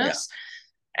business.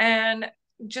 And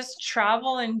just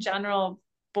travel in general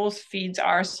both feeds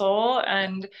our soul.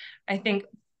 And I think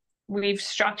we've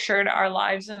structured our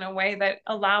lives in a way that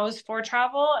allows for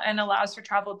travel and allows for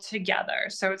travel together.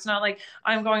 So it's not like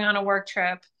I'm going on a work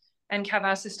trip and Kev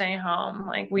has to stay home.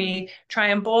 Like we try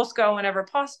and both go whenever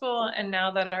possible. And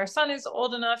now that our son is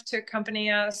old enough to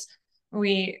accompany us,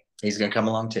 he's going to come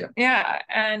along too. Yeah.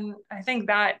 And I think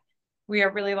that we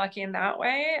are really lucky in that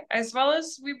way, as well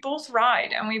as we both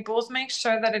ride and we both make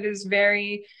sure that it is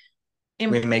very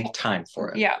important. We make time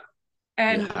for it. Yeah.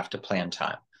 And you have to plan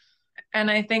time. And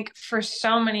I think for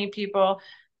so many people,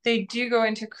 they do go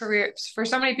into careers. For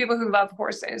so many people who love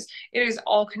horses, it is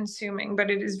all consuming,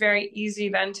 but it is very easy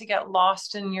then to get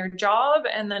lost in your job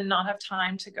and then not have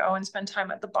time to go and spend time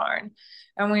at the barn.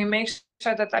 And we make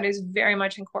sure that that is very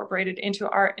much incorporated into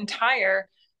our entire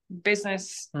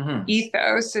business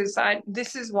ethos, is that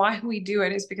this is why we do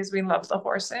it, is because we love the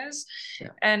horses.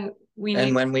 And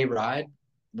when we ride,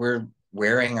 we're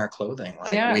wearing our clothing.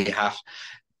 Like we have,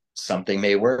 something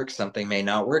may work, something may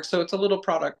not work. So it's a little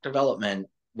product development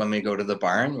when we go to the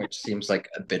barn, which seems like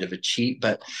a bit of a cheat,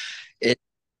 but it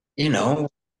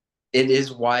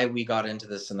is why we got into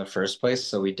this in the first place.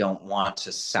 So we don't want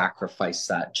to sacrifice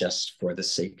that just for the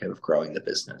sake of growing the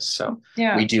business. So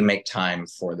we do make time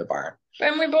for the barn.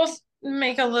 And we both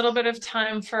make a little bit of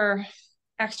time for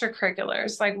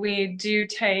extracurriculars. Like we do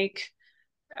take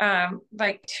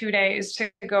like 2 days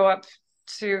to go up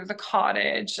to the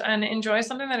cottage and enjoy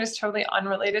something that is totally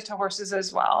unrelated to horses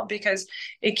as well, because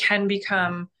it can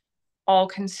become all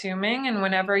consuming. And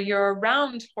whenever you're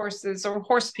around horses or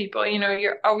horse people,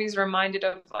 you're always reminded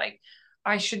of like,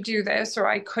 I should do this, or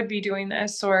I could be doing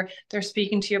this, or they're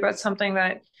speaking to you about something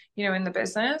that, in the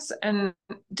business, and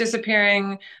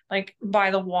disappearing like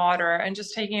by the water and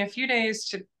just taking a few days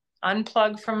to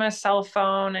unplug from a cell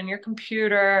phone and your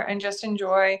computer and just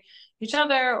enjoy each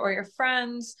other or your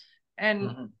friends.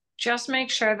 And just make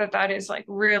sure that that is like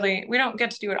really, we don't get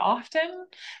to do it often,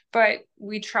 but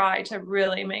we try to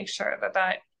really make sure that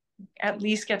that at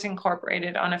least gets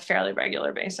incorporated on a fairly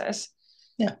regular basis.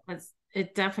 Yeah.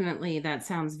 It definitely, that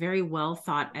sounds very well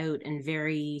thought out and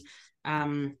very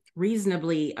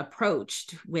reasonably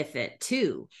approached with it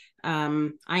too.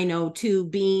 I know too,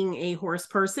 being a horse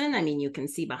person, I mean, you can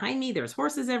see behind me, there's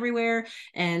horses everywhere.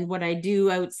 And what I do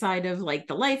outside of like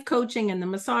the life coaching and the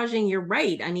massaging, you're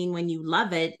right. I mean, when you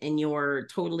love it and you're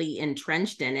totally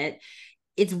entrenched in it,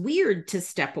 it's weird to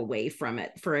step away from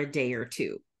it for a day or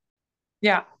two.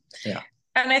 Yeah. Yeah.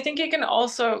 And I think it can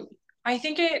also,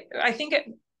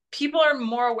 people are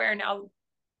more aware now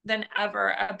than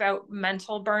ever about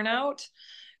mental burnout.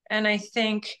 And I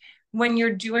think when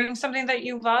you're doing something that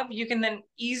you love, you can then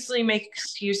easily make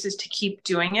excuses to keep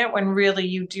doing it, when really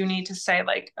you do need to say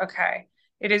like, okay,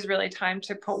 it is really time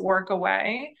to put work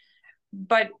away.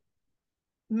 But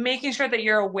making sure that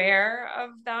you're aware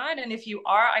of that. And if you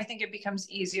are, I think it becomes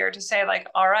easier to say like,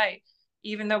 all right,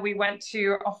 even though we went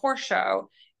to a horse show,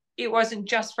 it wasn't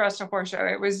just for us a horse show.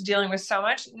 It was dealing with so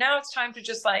much. Now it's time to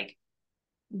just like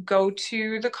go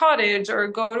to the cottage or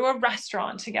go to a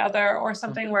restaurant together or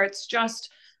something where it's just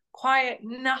quiet.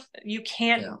 Nothing. You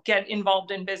can't get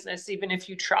involved in business even if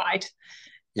you tried.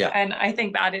 Yeah. And I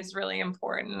think that is really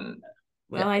important.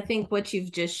 Well, I think what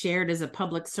you've just shared is a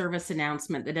public service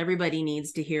announcement that everybody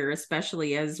needs to hear,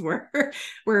 especially as we're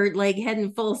like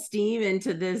heading full steam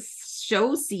into this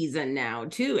show season now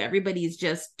too. Everybody's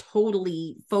just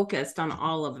totally focused on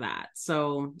all of that.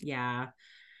 So yeah.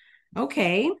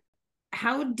 Okay.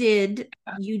 How did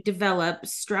you develop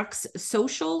Struck's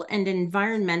social and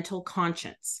environmental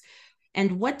conscience?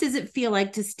 And what does it feel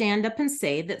like to stand up and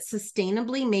say that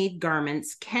sustainably made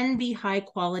garments can be high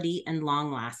quality and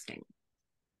long lasting?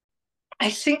 I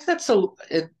think that's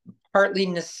partly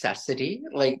necessity.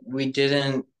 Like we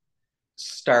didn't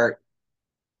start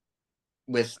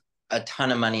with a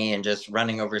ton of money and just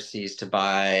running overseas to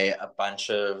buy a bunch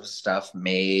of stuff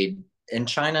made in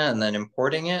China and then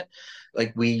importing it.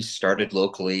 Like we started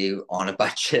locally on a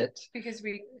budget because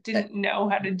we didn't know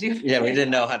how to do it. Yeah, we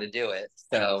didn't know how to do it.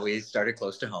 So we started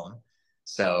close to home.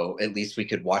 So at least we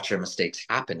could watch our mistakes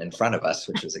happen in front of us,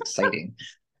 which was exciting.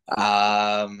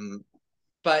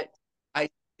 But I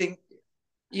think,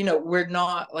 we're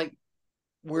not like,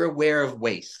 we're aware of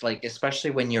waste, like,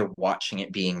 especially when you're watching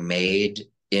it being made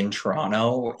in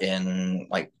Toronto in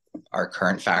like our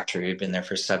current factory. We've been there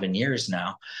for 7 years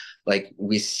now. Like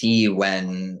we see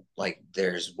when like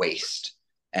there's waste,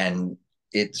 and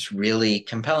it's really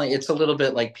compelling. It's a little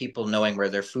bit like people knowing where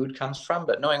their food comes from,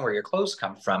 but knowing where your clothes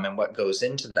come from and what goes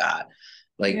into that,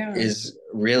 like, is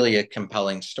really a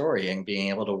compelling story. And being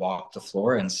able to walk the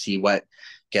floor and see what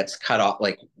gets cut off,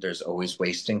 like there's always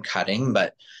waste in cutting,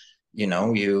 but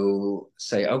you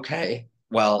say, okay,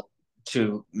 well,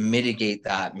 to mitigate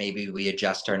that, maybe we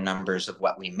adjust our numbers of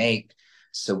what we make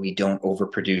so we don't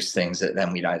overproduce things that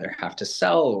then we'd either have to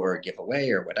sell or give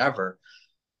away or whatever.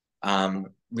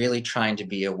 Really trying to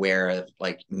be aware of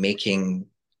like making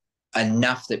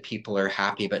enough that people are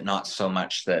happy, but not so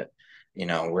much that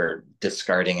we're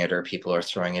discarding it or people are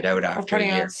throwing it out after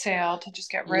putting a year. on sale to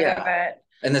just get rid of it.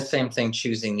 And the same thing,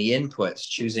 choosing the inputs,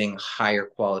 choosing higher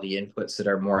quality inputs that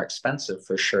are more expensive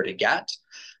for sure to get,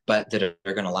 but that are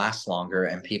going to last longer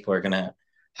and people are going to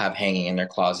have hanging in their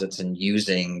closets and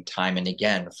using time and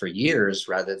again for years,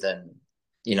 rather than,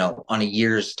 on a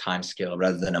year's time scale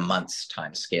rather than a month's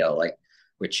time scale, like,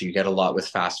 which you get a lot with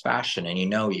fast fashion. And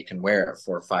you can wear it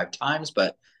 4 or 5 times,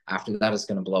 but after that it's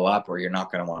going to blow up, or you're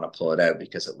not going to want to pull it out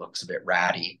because it looks a bit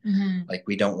ratty. Like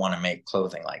we don't want to make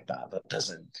clothing like that. That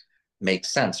doesn't make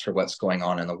sense for what's going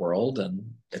on in the world,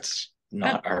 and it's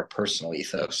not our personal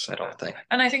ethos, I don't think.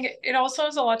 And I think it also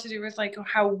has a lot to do with like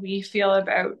how we feel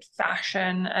about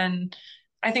fashion, and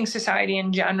I think society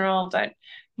in general, that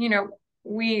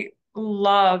we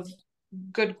love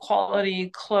good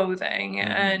quality clothing.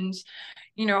 And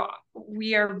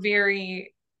we are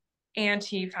very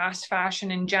anti fast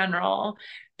fashion in general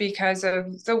because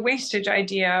of the wastage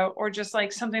idea, or just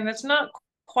like something that's not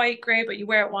quite great, but you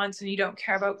wear it once and you don't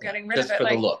care about getting rid of it. Just for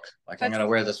the look. Like I'm going to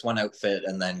wear this one outfit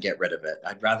and then get rid of it.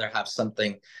 I'd rather have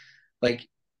something like,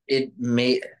 it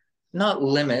may not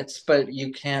limits, but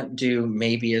you can't do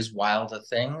maybe as wild a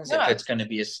things if it's going to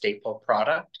be a staple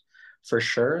product for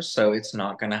sure. So it's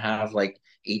not going to have like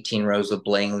 18 rows of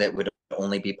bling that would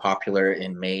only be popular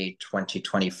in May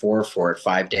 2024 for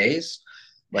 5 days.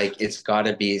 Like it's got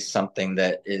to be something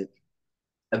that is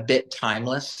a bit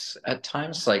timeless at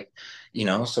times, like,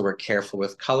 so we're careful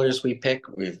with colors we pick.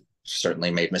 We've certainly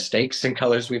made mistakes in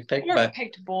colors we picked, but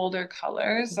picked bolder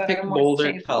colors, but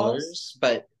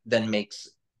then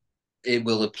it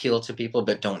will appeal to people,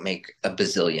 but don't make a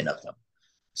bazillion of them.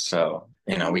 So,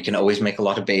 we can always make a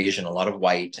lot of beige and a lot of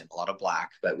white and a lot of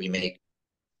black, but we make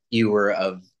fewer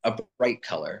of a bright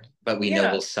color, but we know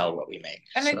we'll sell what we make.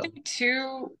 And I think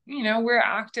too, we're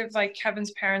active, like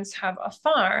Kevin's parents have a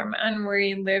farm, and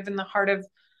we live in the heart of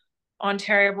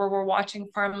Ontario, where we're watching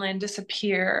farmland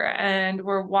disappear, and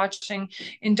we're watching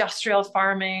industrial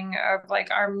farming of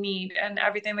like our meat and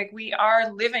everything. Like we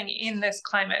are living in this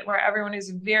climate where everyone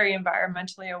is very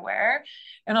environmentally aware.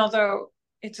 And although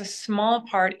it's a small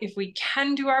part, if we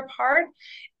can do our part,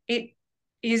 it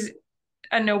is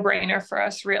a no-brainer for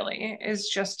us, really, is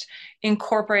just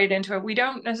incorporate into it. We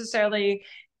don't necessarily,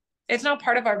 it's not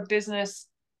part of our business.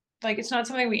 Like it's not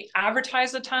something we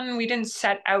advertise a ton. We didn't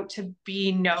set out to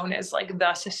be known as like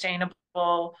the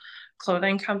sustainable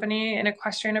clothing company in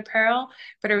equestrian apparel,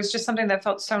 but it was just something that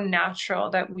felt so natural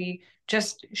that we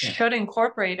just should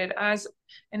incorporate it as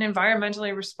an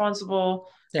environmentally responsible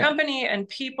company and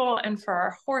people. And for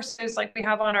our horses, like we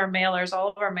have on our mailers, all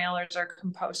of our mailers are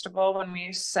compostable when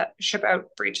we ship out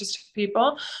breeches to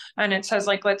people, and it says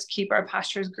like, let's keep our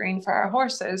pastures green for our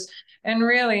horses. And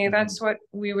really that's what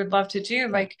we would love to do.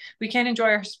 Like we can't enjoy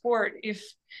our sport if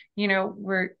we don't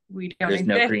There's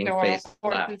no green space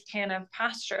horses can't have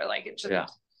pasture. Like it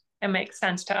just it makes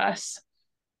sense to us.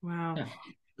 Wow.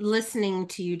 Listening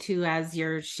to you two as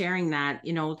you're sharing that,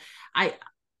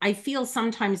 I feel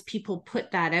sometimes people put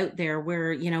that out there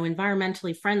where,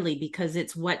 environmentally friendly because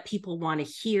it's what people want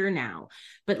to hear now.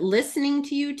 But listening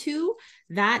to you two,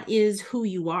 that is who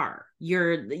you are.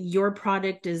 Your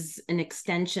product is an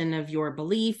extension of your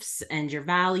beliefs and your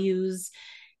values.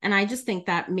 And I just think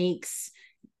that makes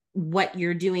what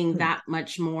you're doing that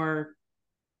much more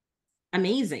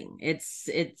amazing. It's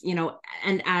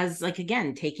and as like,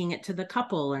 again, taking it to the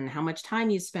couple and how much time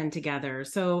you spend together.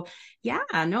 So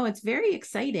it's very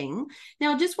exciting.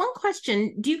 Now, just one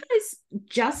question. Do you guys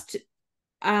just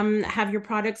have your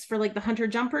products for like the hunter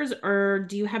jumpers, or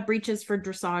do you have breeches for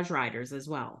dressage riders as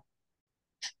well?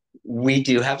 We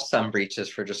do have some breaches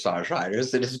for dressage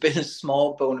riders. It has been a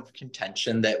small bone of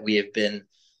contention that we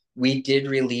did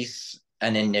release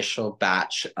an initial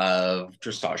batch of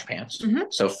dressage pants,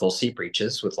 so full seat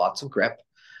breeches with lots of grip.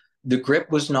 The grip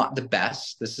was not the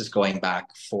best. This is going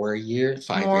back 4 years,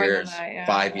 5 years, That, yeah.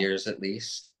 5 years at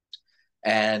least.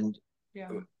 And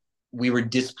we were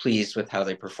displeased with how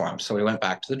they performed. So we went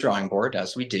back to the drawing board,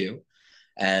 as we do,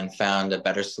 and found a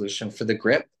better solution for the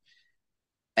grip.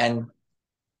 And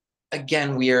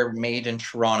again, we are made in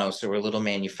Toronto, so we're a little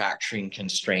manufacturing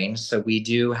constrained. So we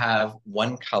do have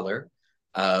one color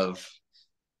of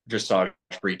dressage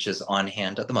breeches on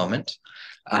hand at the moment.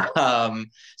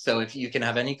 So if you can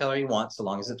have any color you want, so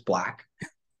long as it's black.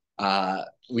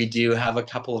 We do have a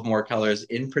couple of more colors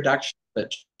in production,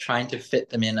 but trying to fit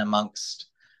them in amongst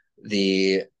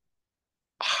the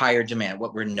higher demand,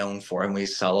 what we're known for, and we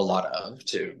sell a lot of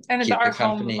to and keep our the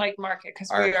company, home like market, because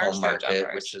our we are home show market,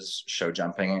 jumpers, which is show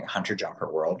jumping, hunter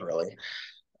jumper world, really.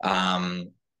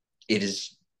 It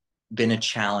has been a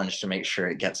challenge to make sure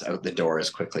it gets out the door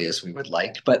as quickly as we would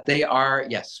like, but they are,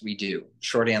 yes, we do.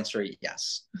 Short answer,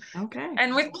 yes. Okay.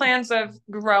 And with plans of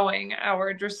growing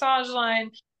our dressage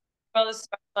line, as well as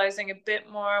specializing a bit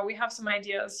more, we have some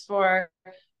ideas for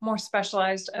more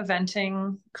specialized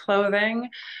eventing clothing.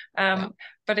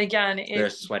 But again, they're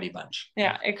a sweaty bunch.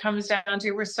 Yeah, it comes down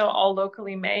to we're still all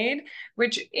locally made,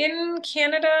 which in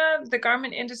Canada, the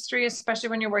garment industry, especially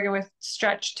when you're working with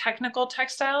stretch technical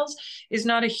textiles, is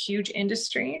not a huge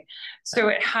industry. So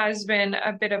it has been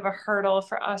a bit of a hurdle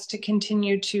for us to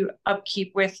continue to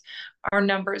upkeep with our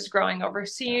numbers growing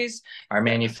overseas. Our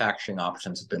manufacturing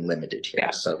options have been limited here.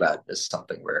 So that is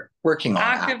something we're working on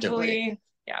actively.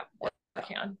 Yeah,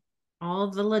 working on. All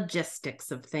the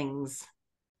logistics of things.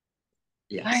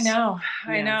 Yes.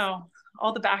 I know.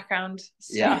 All the background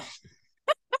stuff.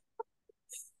 Yeah.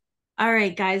 All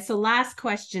right, guys. So last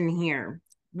question here.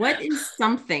 What is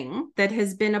something that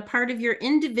has been a part of your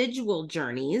individual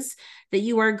journeys that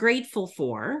you are grateful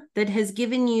for, that has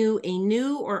given you a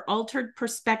new or altered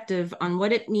perspective on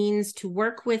what it means to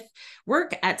work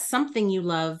at something you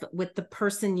love with the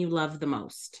person you love the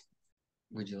most?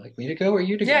 Would you like me to go or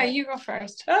you to go? Yeah, you go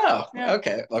first. Oh, yeah.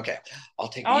 Okay. I'll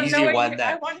take the easy one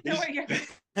then. I want to know what you're going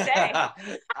to say.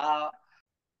 I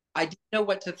didn't know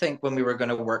what to think when we were going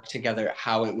to work together,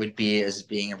 how it would be as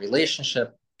being a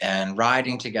relationship and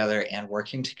riding together and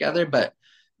working together, but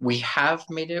we have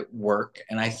made it work.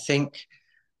 And I think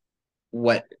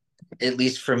what, at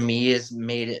least for me, has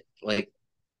made it like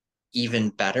even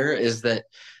better is that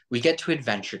we get to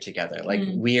adventure together. Like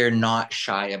we are not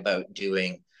shy about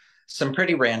doing some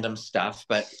pretty random stuff,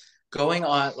 but going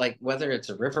on, like whether it's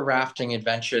a river rafting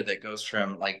adventure that goes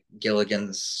from like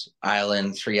Gilligan's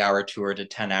Island 3-hour tour to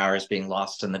 10 hours being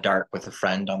lost in the dark with a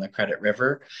friend on the Credit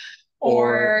River,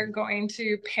 or going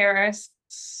to Paris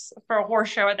for a horse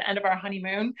show at the end of our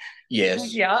honeymoon.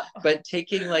 Yes. Yeah. But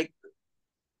taking like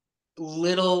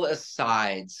little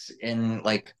asides in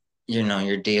like, you know,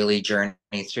 your daily journey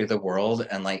through the world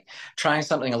and like trying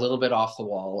something a little bit off the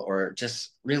wall or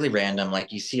just really random.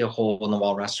 Like you see a hole in the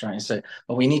wall restaurant and you say,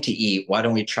 well, we need to eat. Why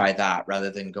don't we try that rather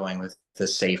than going with the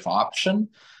safe option?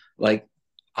 Like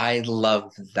I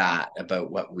love that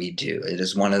about what we do. It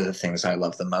is one of the things I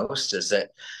love the most is that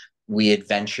we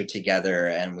adventure together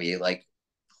and we like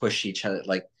push each other,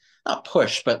 like not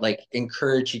push, but like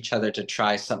encourage each other to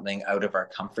try something out of our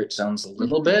comfort zones a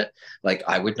little bit. Like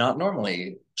I would not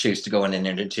normally choose to go in an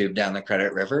inner tube down the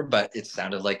Credit River, but it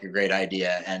sounded like a great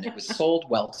idea and it was sold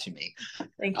well to me.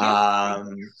 Thank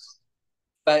you.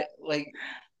 But like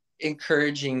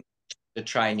encouraging to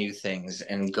try new things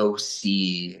and go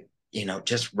see, you know,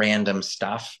 just random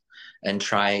stuff and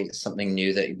try something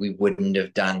new that we wouldn't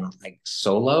have done like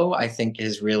solo, I think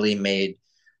has really made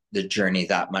the journey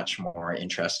that much more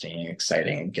interesting and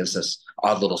exciting. It gives us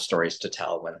odd little stories to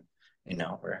tell when, you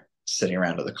know, we're sitting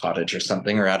around at the cottage or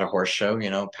something or at a horse show,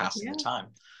 you know, passing the time.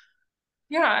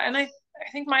 Yeah. And I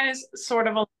think mine is sort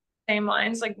of along the same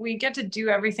lines. Like we get to do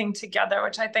everything together,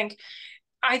 which I think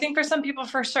for some people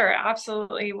for sure,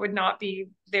 absolutely would not be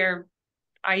their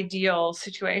ideal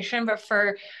situation. But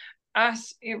for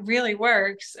us, it really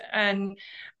works. And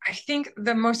I think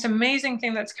the most amazing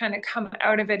thing that's kind of come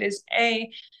out of it is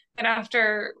that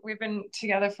after we've been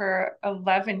together for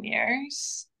 11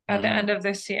 years at the end of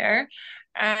this year,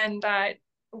 and that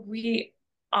we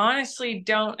honestly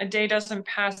a day doesn't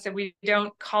pass that we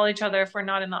don't call each other if we're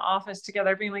not in the office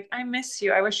together, being like, I miss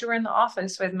you. I wish you were in the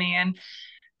office with me.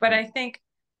 But I think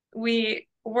we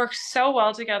work so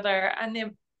well together. And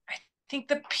I think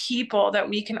the people that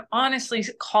we can honestly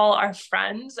call our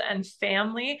friends and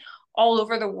family all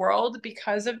over the world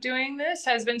because of doing this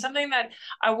has been something that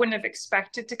I wouldn't have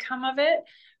expected to come of it.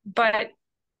 But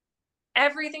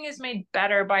everything is made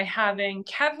better by having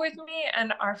Kev with me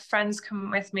and our friends come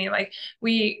with me. Like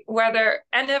whether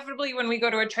inevitably when we go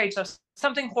to a trade show,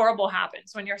 something horrible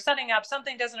happens. When you're setting up,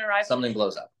 something doesn't arrive. Something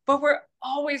blows up. But we're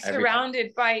always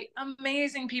surrounded by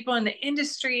amazing people in the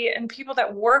industry and people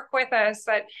that work with us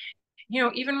that,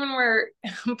 even when we're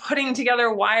putting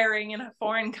together wiring in a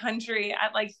foreign country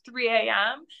at like 3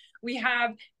 a.m., we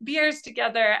have beers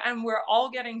together and we're all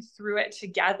getting through it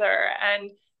together. And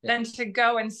then to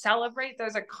go and celebrate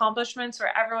those accomplishments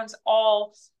where everyone's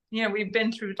all, we've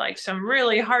been through like some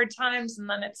really hard times and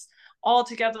then it's all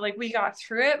together, like we got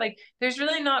through it. Like there's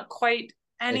really not quite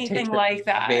anything like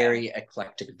that. Very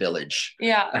eclectic village.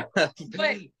 Yeah. But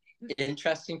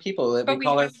interesting people that we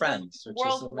call our friends.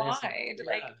 Worldwide.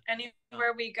 Like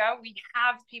anywhere we go, we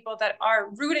have people that are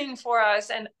rooting for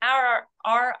us and are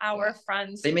our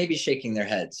friends. They may be shaking their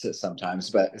heads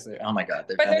sometimes, but oh my God,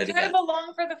 they're kind of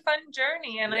along for the fun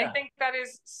journey. And I think that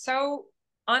is so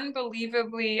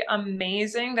unbelievably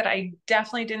amazing that I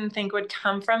definitely didn't think would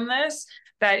come from this,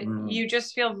 that you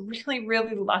just feel really,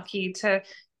 really lucky to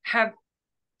have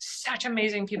such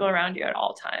amazing people around you at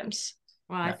all times.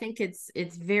 Well, I think it's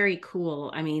very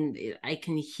cool. I mean, I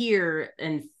can hear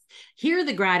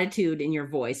the gratitude in your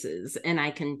voices, and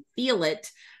I can feel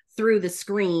it through the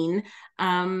screen.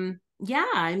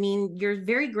 I mean, you're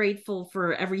very grateful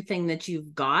for everything that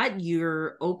you've got.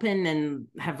 You're open and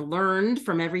have learned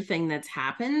from everything that's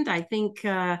happened. I think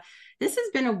this has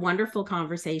been a wonderful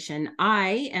conversation.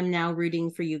 I am now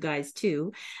rooting for you guys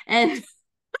too. And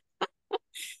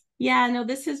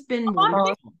this has been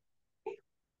wonderful.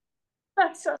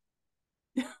 That's so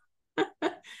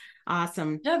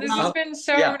awesome. Yeah, this has been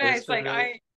so nice. Like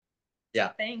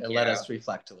thank you. It let us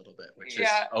reflect a little bit, which is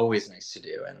always nice to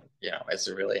do. And it's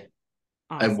a really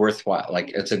worthwhile, like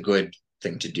it's a good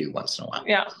thing to do once in a while.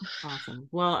 Yeah. Awesome.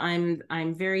 Well,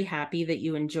 I'm very happy that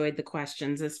you enjoyed the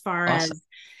questions. As far as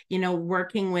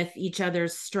working with each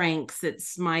other's strengths,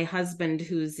 it's my husband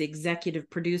who's executive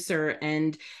producer,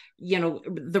 and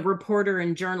the reporter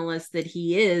and journalist that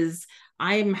he is.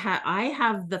 I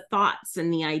have the thoughts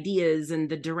and the ideas and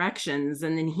the directions,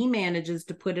 and then he manages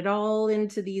to put it all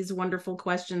into these wonderful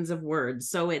questions of words.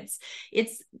 So it's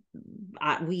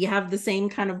we have the same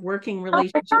kind of working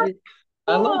relationship.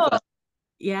 I love that.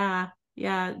 Yeah.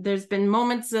 There's been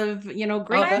moments of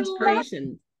great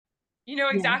inspiration.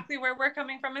 Exactly where we're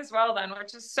coming from as well, then,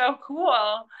 which is so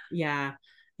cool.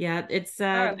 It's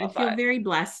I feel very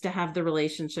blessed to have the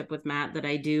relationship with Matt that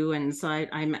I do, and so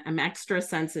I'm extra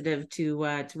sensitive to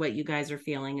what you guys are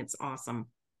feeling. It's awesome.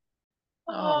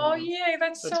 Oh yay,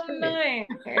 that's so great.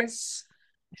 Nice.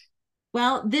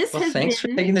 Well, thanks for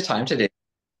taking the time today. It's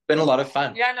been a lot of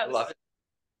fun. Yeah, no, love it.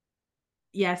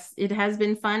 Yes, it has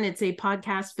been fun. It's a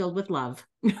podcast filled with love.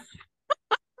 Oh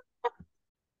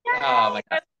my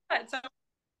God. That's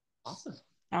awesome.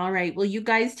 All right. Well, you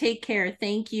guys take care.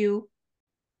 Thank you.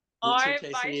 All right.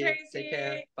 Bye, Tracy. Take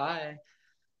care. Bye.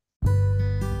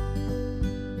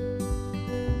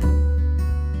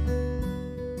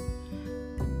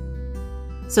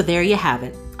 So there you have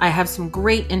it. I have some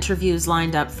great interviews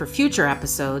lined up for future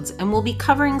episodes, and we'll be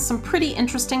covering some pretty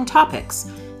interesting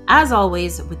topics. As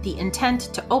always, with the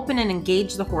intent to open and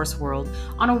engage the horse world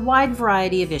on a wide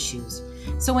variety of issues.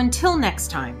 So until next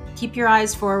time, keep your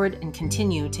eyes forward and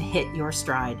continue to hit your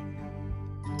stride.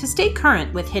 To stay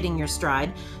current with Hitting Your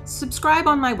Stride, subscribe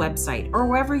on my website or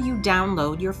wherever you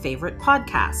download your favorite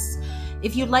podcasts.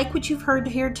 If you like what you've heard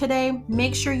here today,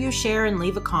 make sure you share and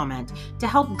leave a comment to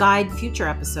help guide future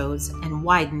episodes and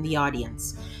widen the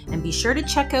audience. And be sure to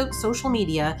check out social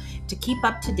media to keep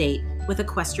up to date with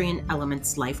Equestrian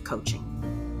Elements Life Coaching.